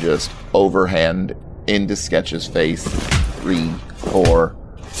shoulder and just overhand into Sketch's face 3, 4,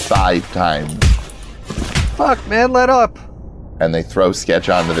 5 times. Fuck, man, let up. And they throw Sketch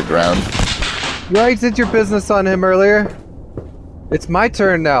onto the ground. You already did your business on him earlier. It's my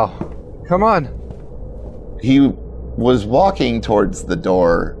turn now. Come on. He was walking towards the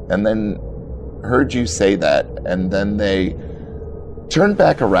door and then heard you say that, and then they turned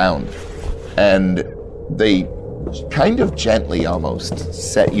back around and they kind of gently almost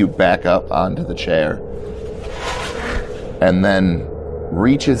set you back up onto the chair, and then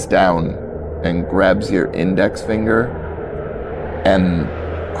reaches down and grabs your index finger and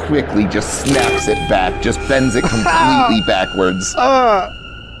quickly just snaps it back, just bends it completely backwards.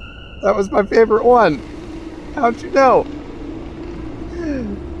 That was my favorite one. How'd you know?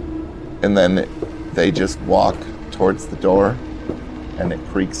 And then they just walk towards the door and it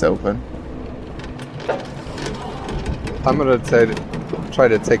creaks open. I'm gonna try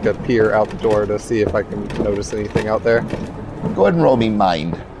to take a peer out the door to see if I can notice anything out there. Go ahead and roll me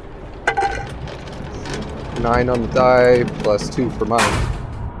mind. 9 on the die, plus 2 for mine.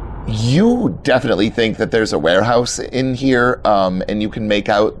 You definitely think that there's a warehouse in here, and you can make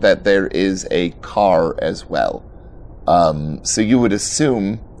out that there is a car as well. So you would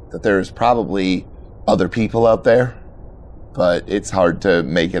assume that there's probably other people out there, but it's hard to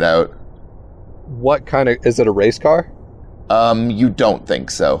make it out. What kind of... is it a race car? You don't think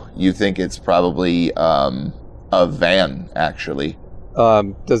so. You think it's probably a van, actually.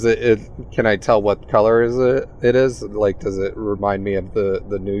 Does it can I tell what color it is? Like, does it remind me of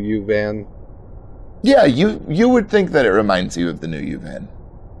the new U van? Yeah, you would think that it reminds you of the new U van,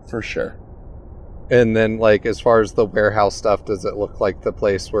 for sure. And then, like, as far as the warehouse stuff, does it look like the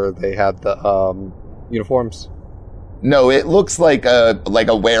place where they had the uniforms? No, it looks like a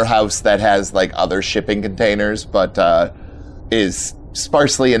warehouse that has like other shipping containers, but is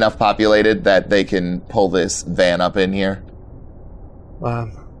sparsely enough populated that they can pull this van up in here.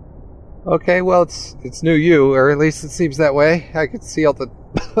 Okay, well, it's new you, or at least it seems that way. I could see all the...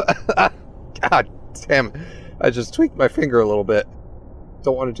 God damn it. I just tweaked my finger a little bit.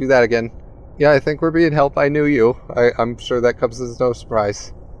 Don't want to do that again. Yeah, I think we're being helped. I knew you. I'm sure that comes as no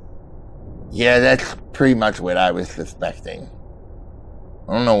surprise. Yeah, that's pretty much what I was suspecting.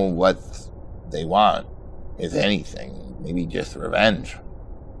 I don't know what they want, if anything. Maybe just revenge.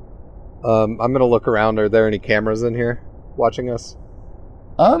 I'm gonna look around. Are there any cameras in here watching us?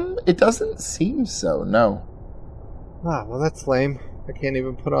 It doesn't seem so, no. Ah, well, that's lame. I can't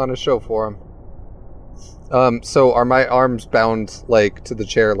even put on a show for them. So are my arms bound, like, to the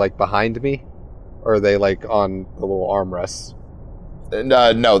chair, like, behind me? Or are they, like, on the little armrests?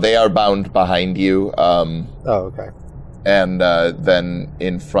 No, they are bound behind you. Oh, okay. And then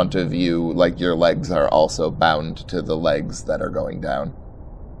in front of you, like, your legs are also bound to the legs that are going down.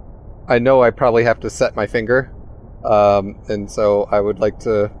 I know I probably have to set my finger. And so I would like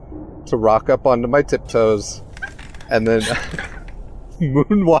to rock up onto my tiptoes and then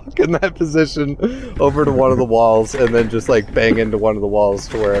moonwalk in that position over to one of the walls and then just like bang into one of the walls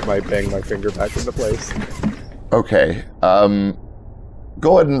to where it might bang my finger back into place. Okay.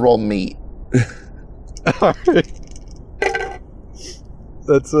 Go ahead and roll meat. Alright.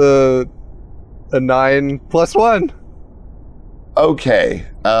 That's a 9 plus 1. Okay.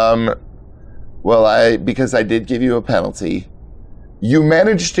 Well, because I did give you a penalty, you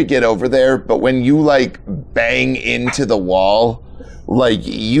managed to get over there, but when you, like, bang into the wall, like,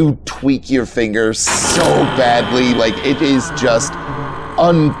 you tweak your finger so badly, like, it is just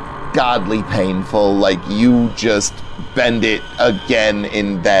ungodly painful. Like, you just bend it again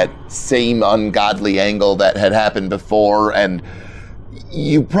in that same ungodly angle that had happened before, and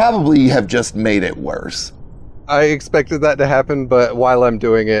you probably have just made it worse. I expected that to happen, but while I'm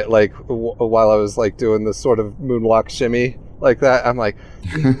doing it, like, while I was, like, doing this sort of moonwalk shimmy like that, I'm like,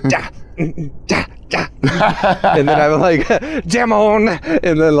 da, da, da. And then I'm like, jam on,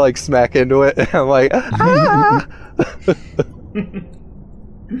 and then, like, smack into it, and I'm like, ah!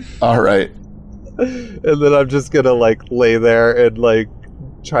 All right. And then I'm just gonna, like, lay there and, like,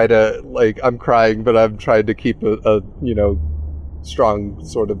 try to, like, I'm crying, but I'm trying to keep a you know, strong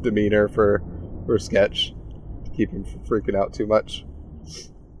sort of demeanor for Sketch. Keep him from freaking out too much.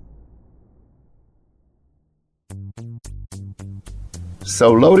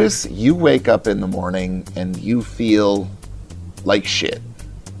 So, Lotus, you wake up in the morning and you feel like shit.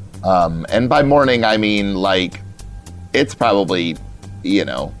 And by morning, I mean, like, it's probably,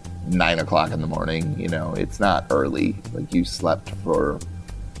 9 o'clock in the morning. It's not early. Like, you slept for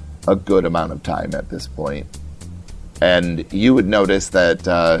a good amount of time at this point. And you would notice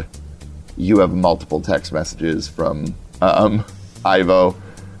that you have multiple text messages from Ivo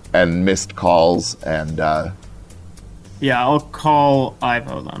and missed calls and... Yeah, I'll call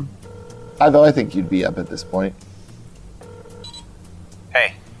Ivo then. Ivo, I think you'd be up at this point.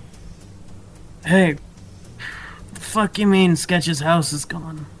 Hey. Hey. The fuck you mean Sketch's house is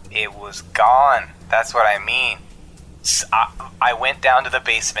gone? It was gone. That's what I mean. I went down to the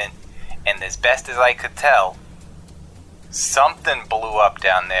basement, and as best as I could tell, something blew up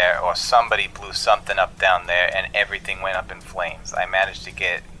down there, or somebody blew something up down there, and everything went up in flames. I managed to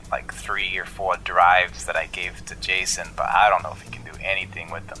get like 3 or 4 drives that I gave to Jason, but I don't know if he can do anything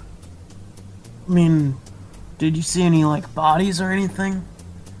with them. I mean, did you see any, like, bodies or anything?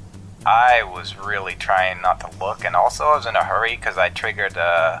 I was really trying not to look, and also I was in a hurry because I triggered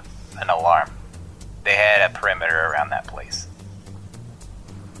an alarm. They had a perimeter around that place.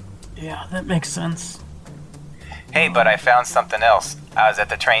 Yeah, that makes sense. Hey, but I found something else. I was at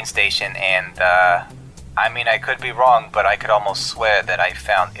the train station, and, I could be wrong, but I could almost swear that I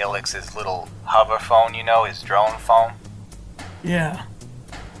found Ilix's little hover phone, his drone phone. Yeah.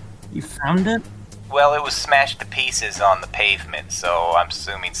 You found it? Well, it was smashed to pieces on the pavement, so I'm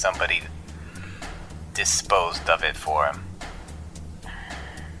assuming somebody disposed of it for him.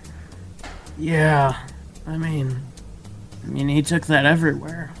 Yeah. I mean, he took that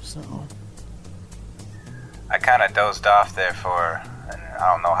everywhere, so... I kind of dozed off there for,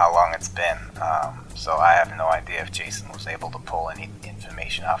 I don't know how long it's been, so I have no idea if Jason was able to pull any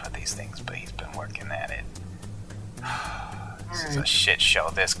information off of these things, but he's been working at it. This is a shit show.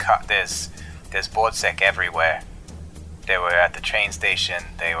 There's BoardSec everywhere. They were at the train station,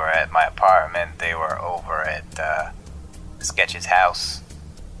 they were at my apartment, they were over at Sketch's house.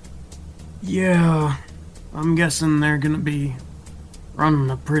 Yeah, I'm guessing they're gonna be running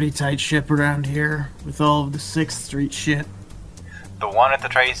a pretty tight ship around here with all of the 6th Street shit. The one at the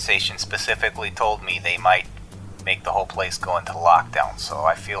train station specifically told me they might make the whole place go into lockdown, so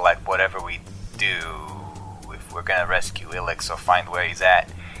I feel like whatever we do, if we're gonna rescue Ilix or find where he's at,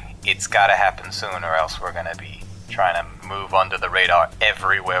 it's gotta happen soon, or else we're gonna be trying to move under the radar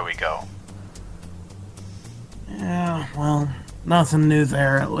everywhere we go. Yeah, well, nothing new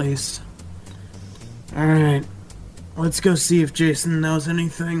there at least. Alright. Let's go see if Jason knows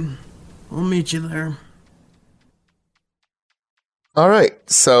anything. We'll meet you there. All right.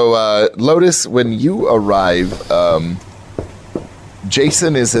 So, Lotus, when you arrive,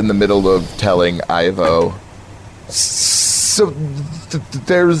 Jason is in the middle of telling Ivo. So,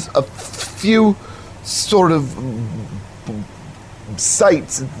 there's a few sort of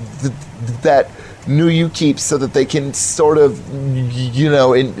sites that New You keeps so that they can sort of,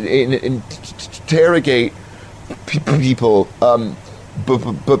 interrogate people.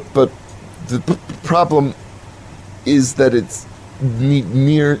 But the problem is that it's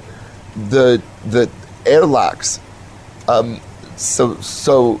near the airlocks.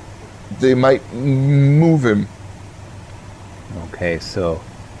 So they might move him. Okay, so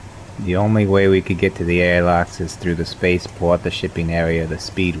the only way we could get to the airlocks is through the spaceport, the shipping area, the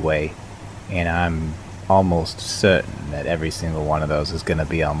speedway, and I'm almost certain that every single one of those is going to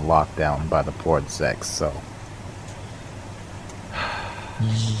be on lockdown by the port sex, so...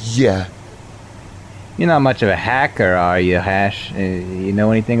 Yeah. You're not much of a hacker, are you, Hash? You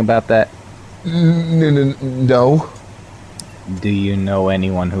know anything about that? No. Do you know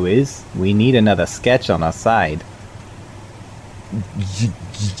anyone who is? We need another sketch on our side.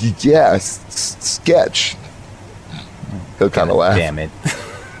 Yeah, sketch. He'll kind of laugh. Damn it.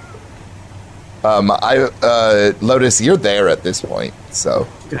 Lotus, you're there at this point, so.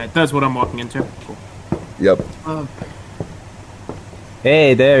 Okay, that's what I'm walking into. Cool. Yep.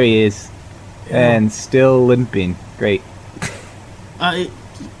 Hey, there he is. And still limping. Great.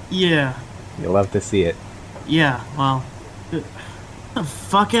 Yeah. You'll love to see it. Yeah, well... What the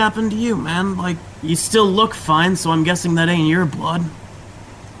fuck happened to you, man? Like, you still look fine, so I'm guessing that ain't your blood.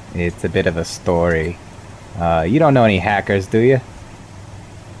 It's a bit of a story. You don't know any hackers, do you?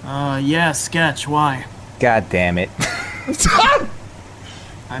 Yeah, Sketch, why? God damn it.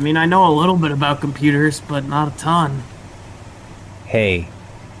 I mean, I know a little bit about computers, but not a ton. Hey.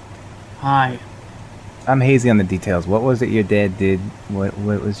 Hi. I'm hazy on the details. What was it your dad did? What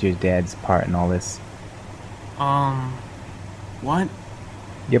was your dad's part in all this? What?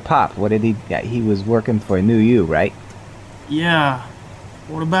 Your pop, what did he... Yeah, he was working for New You, right? Yeah.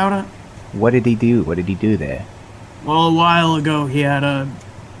 What about it? What did he do? What did he do there? Well, a while ago, he had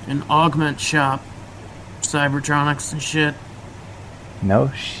an augment shop. Cybertronics and shit.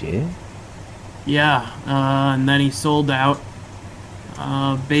 No shit? Yeah, and then he sold out.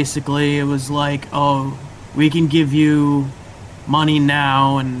 Basically, it was like, oh, we can give you money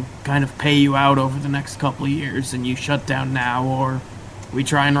now and kind of pay you out over the next couple of years, and you shut down now, or we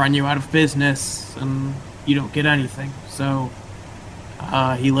try and run you out of business, and you don't get anything. So,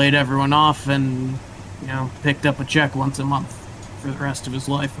 he laid everyone off and, picked up a check once a month for the rest of his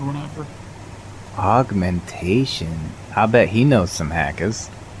life or whatever. Augmentation? I'll bet he knows some hackers.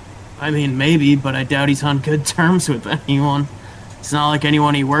 I mean, maybe, but I doubt he's on good terms with anyone. It's not like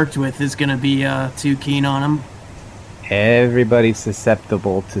anyone he worked with is gonna be, too keen on him. Everybody's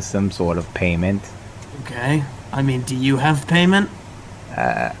susceptible to some sort of payment. Okay. I mean, do you have payment?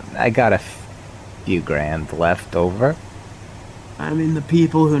 I got a few grand left over. I mean, the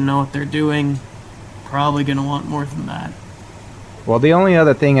people who know what they're doing probably gonna want more than that. Well, the only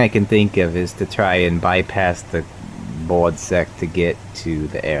other thing I can think of is to try and bypass the board sec to get to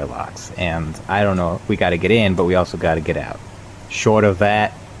the airlocks. And I don't know, we gotta get in, but we also gotta get out. Short of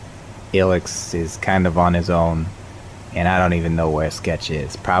that, Eclipse is kind of on his own, and I don't even know where Sketch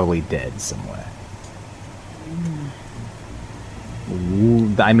is. Probably dead somewhere.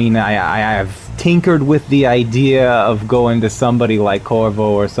 I mean, I have tinkered with the idea of going to somebody like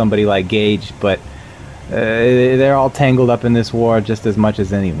Corvo or somebody like Gage, but they're all tangled up in this war just as much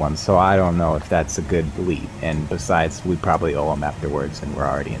as anyone, so I don't know if that's a good lead. And besides, we probably owe them afterwards, and we're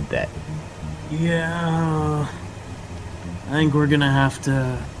already in debt. Yeah... I think we're gonna have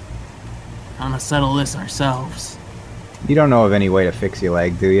to kind of settle this ourselves. You don't know of any way to fix your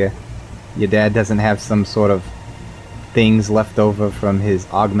leg, do you? Your dad doesn't have some sort of things left over from his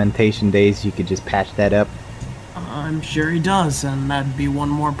augmentation days you could just patch that up? I'm sure he does, and that'd be one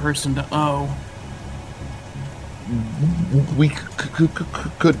more person to owe. We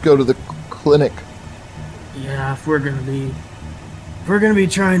could go to the clinic. Yeah, if we're gonna be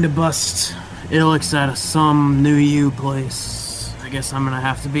trying to bust Eclipse out of some New You place, I guess I'm gonna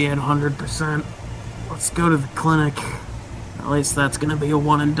have to be at 100%. Let's go to the clinic. At least that's gonna be a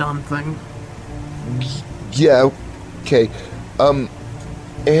one and done thing. Yeah, okay.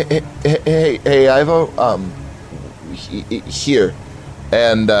 Hey, Ivo, here.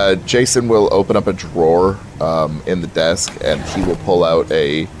 And Jason will open up a drawer in the desk, and he will pull out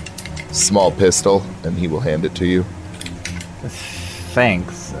a small pistol, and he will hand it to you.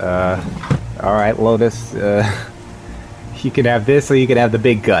 Thanks. All right, Lotus. You can have this, or you can have the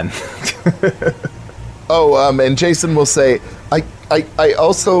big gun. And Jason will say, I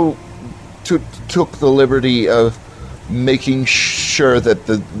also took the liberty of making sure that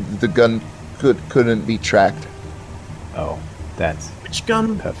the gun couldn't be tracked. Oh, that's Which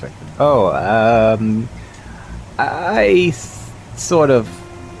gun? perfect. I sort of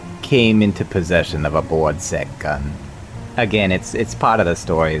came into possession of a board sec gun. Again, it's part of the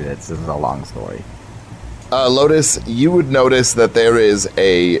story. This is a long story. Lotus, you would notice that there is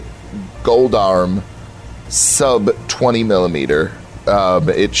a gold arm sub 20 millimeter.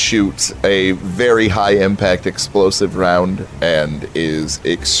 It shoots a very high impact explosive round and is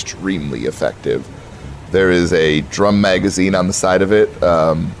extremely effective. There is a drum magazine on the side of it,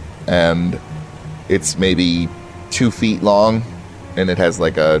 and it's maybe 2 feet long, and it has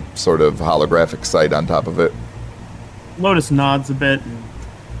like a sort of holographic sight on top of it. Lotus nods a bit.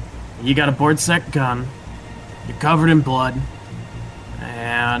 You got a board sec gun. You're covered in blood.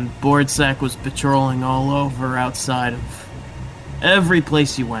 And board sec was patrolling all over outside of every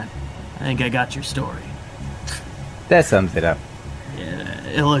place you went. I think I got your story. That sums it up.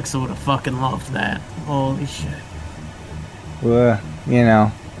 Yeah, Alex would have fucking loved that. Holy shit. Well,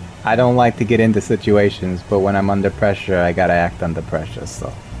 I don't like to get into situations, but when I'm under pressure, I gotta act under pressure,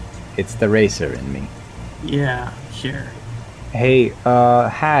 so it's the racer in me. Yeah, sure. Hey,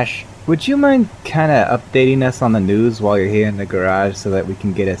 Hash, would you mind kind of updating us on the news while you're here in the garage so that we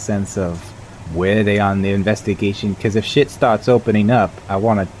can get a sense of where they are on the investigation? Because if shit starts opening up, I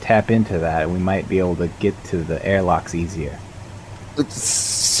want to tap into that, and we might be able to get to the airlocks easier.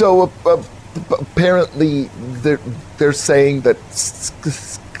 So apparently they're saying that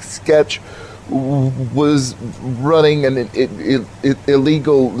Sketch was running an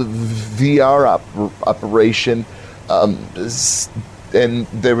illegal VR operation, and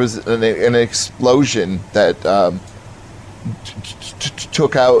there was an explosion that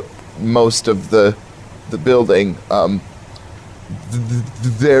took out most of the building.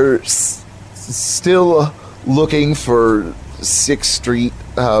 They're still looking for 6th Street.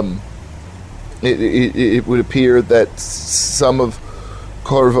 It would appear that some of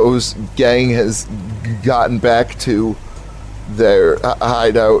Corvo's gang has gotten back to their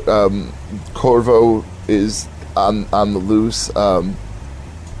hideout. Corvo is on the loose.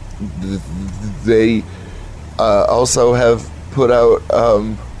 They also have put out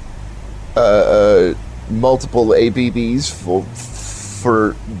multiple ABBs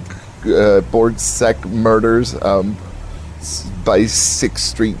for board sec murders by 6th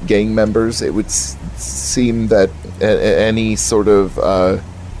Street gang members. It would seem that any sort of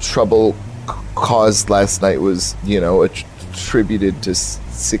trouble caused last night was, attributed to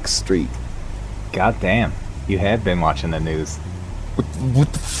 6th Street. God damn, you have been watching the news.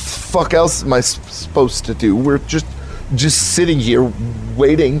 What the fuck else am I supposed to do? We're just sitting here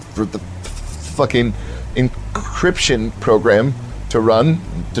waiting for the fucking encryption program to run.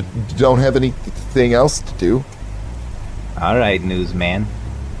 Don't have anything else to do. All right, newsman.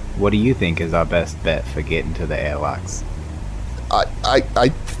 What do you think is our best bet for getting to the airlocks?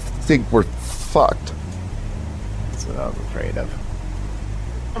 I think we're fucked. That's what I was afraid of.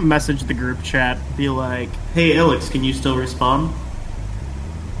 I'll message the group chat, be like, hey, Alex, can you still respond?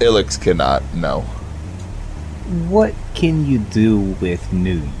 Ilix cannot, no. What can you do with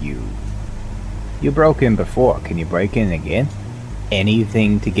new you? You broke in before. Can you break in again?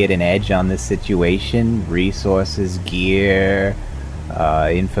 Anything to get an edge on this situation? Resources, gear,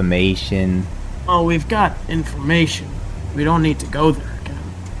 information? Oh, we've got information. We don't need to go there again.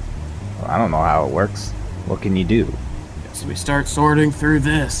 Well, I don't know how it works. What can you do? So we start sorting through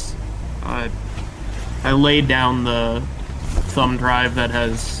this. I laid down the thumb drive that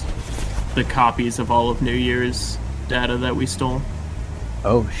has the copies of all of New Year's data that we stole.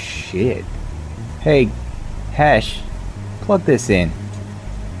 Oh shit. Hey, Hash, plug this in.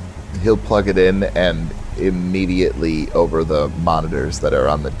 He'll plug it in, and immediately over the monitors that are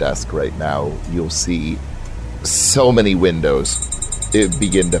on the desk right now, you'll see so many windows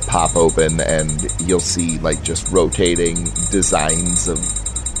begin to pop open, and you'll see just rotating designs of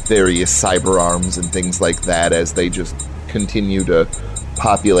various cyber arms and things like that as they just continue to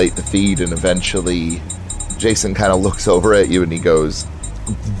populate the feed. And eventually Jason kind of looks over at you and he goes,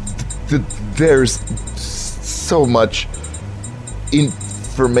 there's so much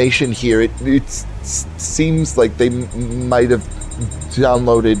information here. It seems like they might have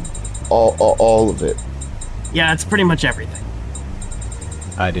downloaded all of it. Yeah, it's pretty much everything.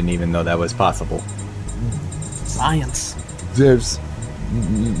 I didn't even know that was possible. Science. There's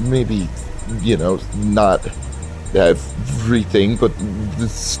maybe, not everything but the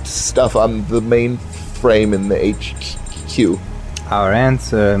stuff on the main frame in the HQ. Our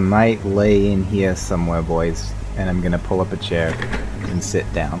answer might lay in here somewhere, boys. And I'm gonna pull up a chair and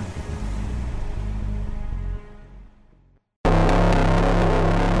sit down.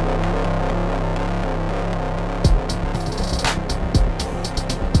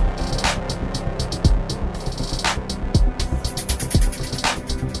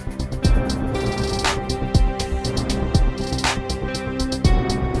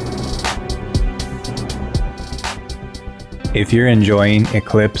 If you're enjoying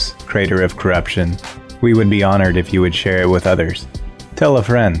Eclipse, Crater of Corruption, we would be honored if you would share it with others. Tell a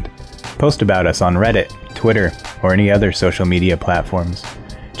friend. Post about us on Reddit, Twitter, or any other social media platforms.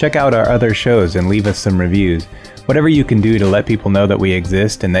 Check out our other shows and leave us some reviews. Whatever you can do to let people know that we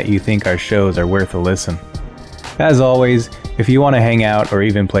exist and that you think our shows are worth a listen. As always, if you want to hang out or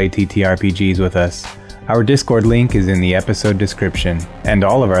even play TTRPGs with us, our Discord link is in the episode description, and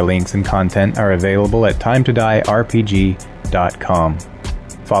all of our links and content are available at timetodierpg.com.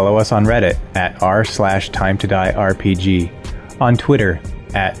 Follow us on Reddit at r/timetodierpg, on Twitter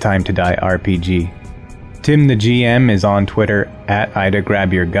at timetodierpg. Tim the GM is on Twitter at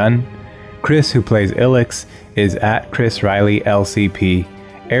IdaGrabYourGun. Chris, who plays Ilix, is at ChrisRileyLCP.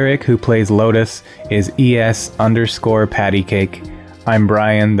 Eric, who plays Lotus, is ES_pattycake. I'm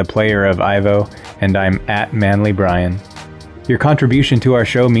Brian, the player of Ivo, and I'm at ManlyBrian. Your contribution to our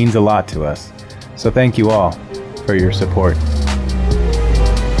show means a lot to us, so thank you all for your support.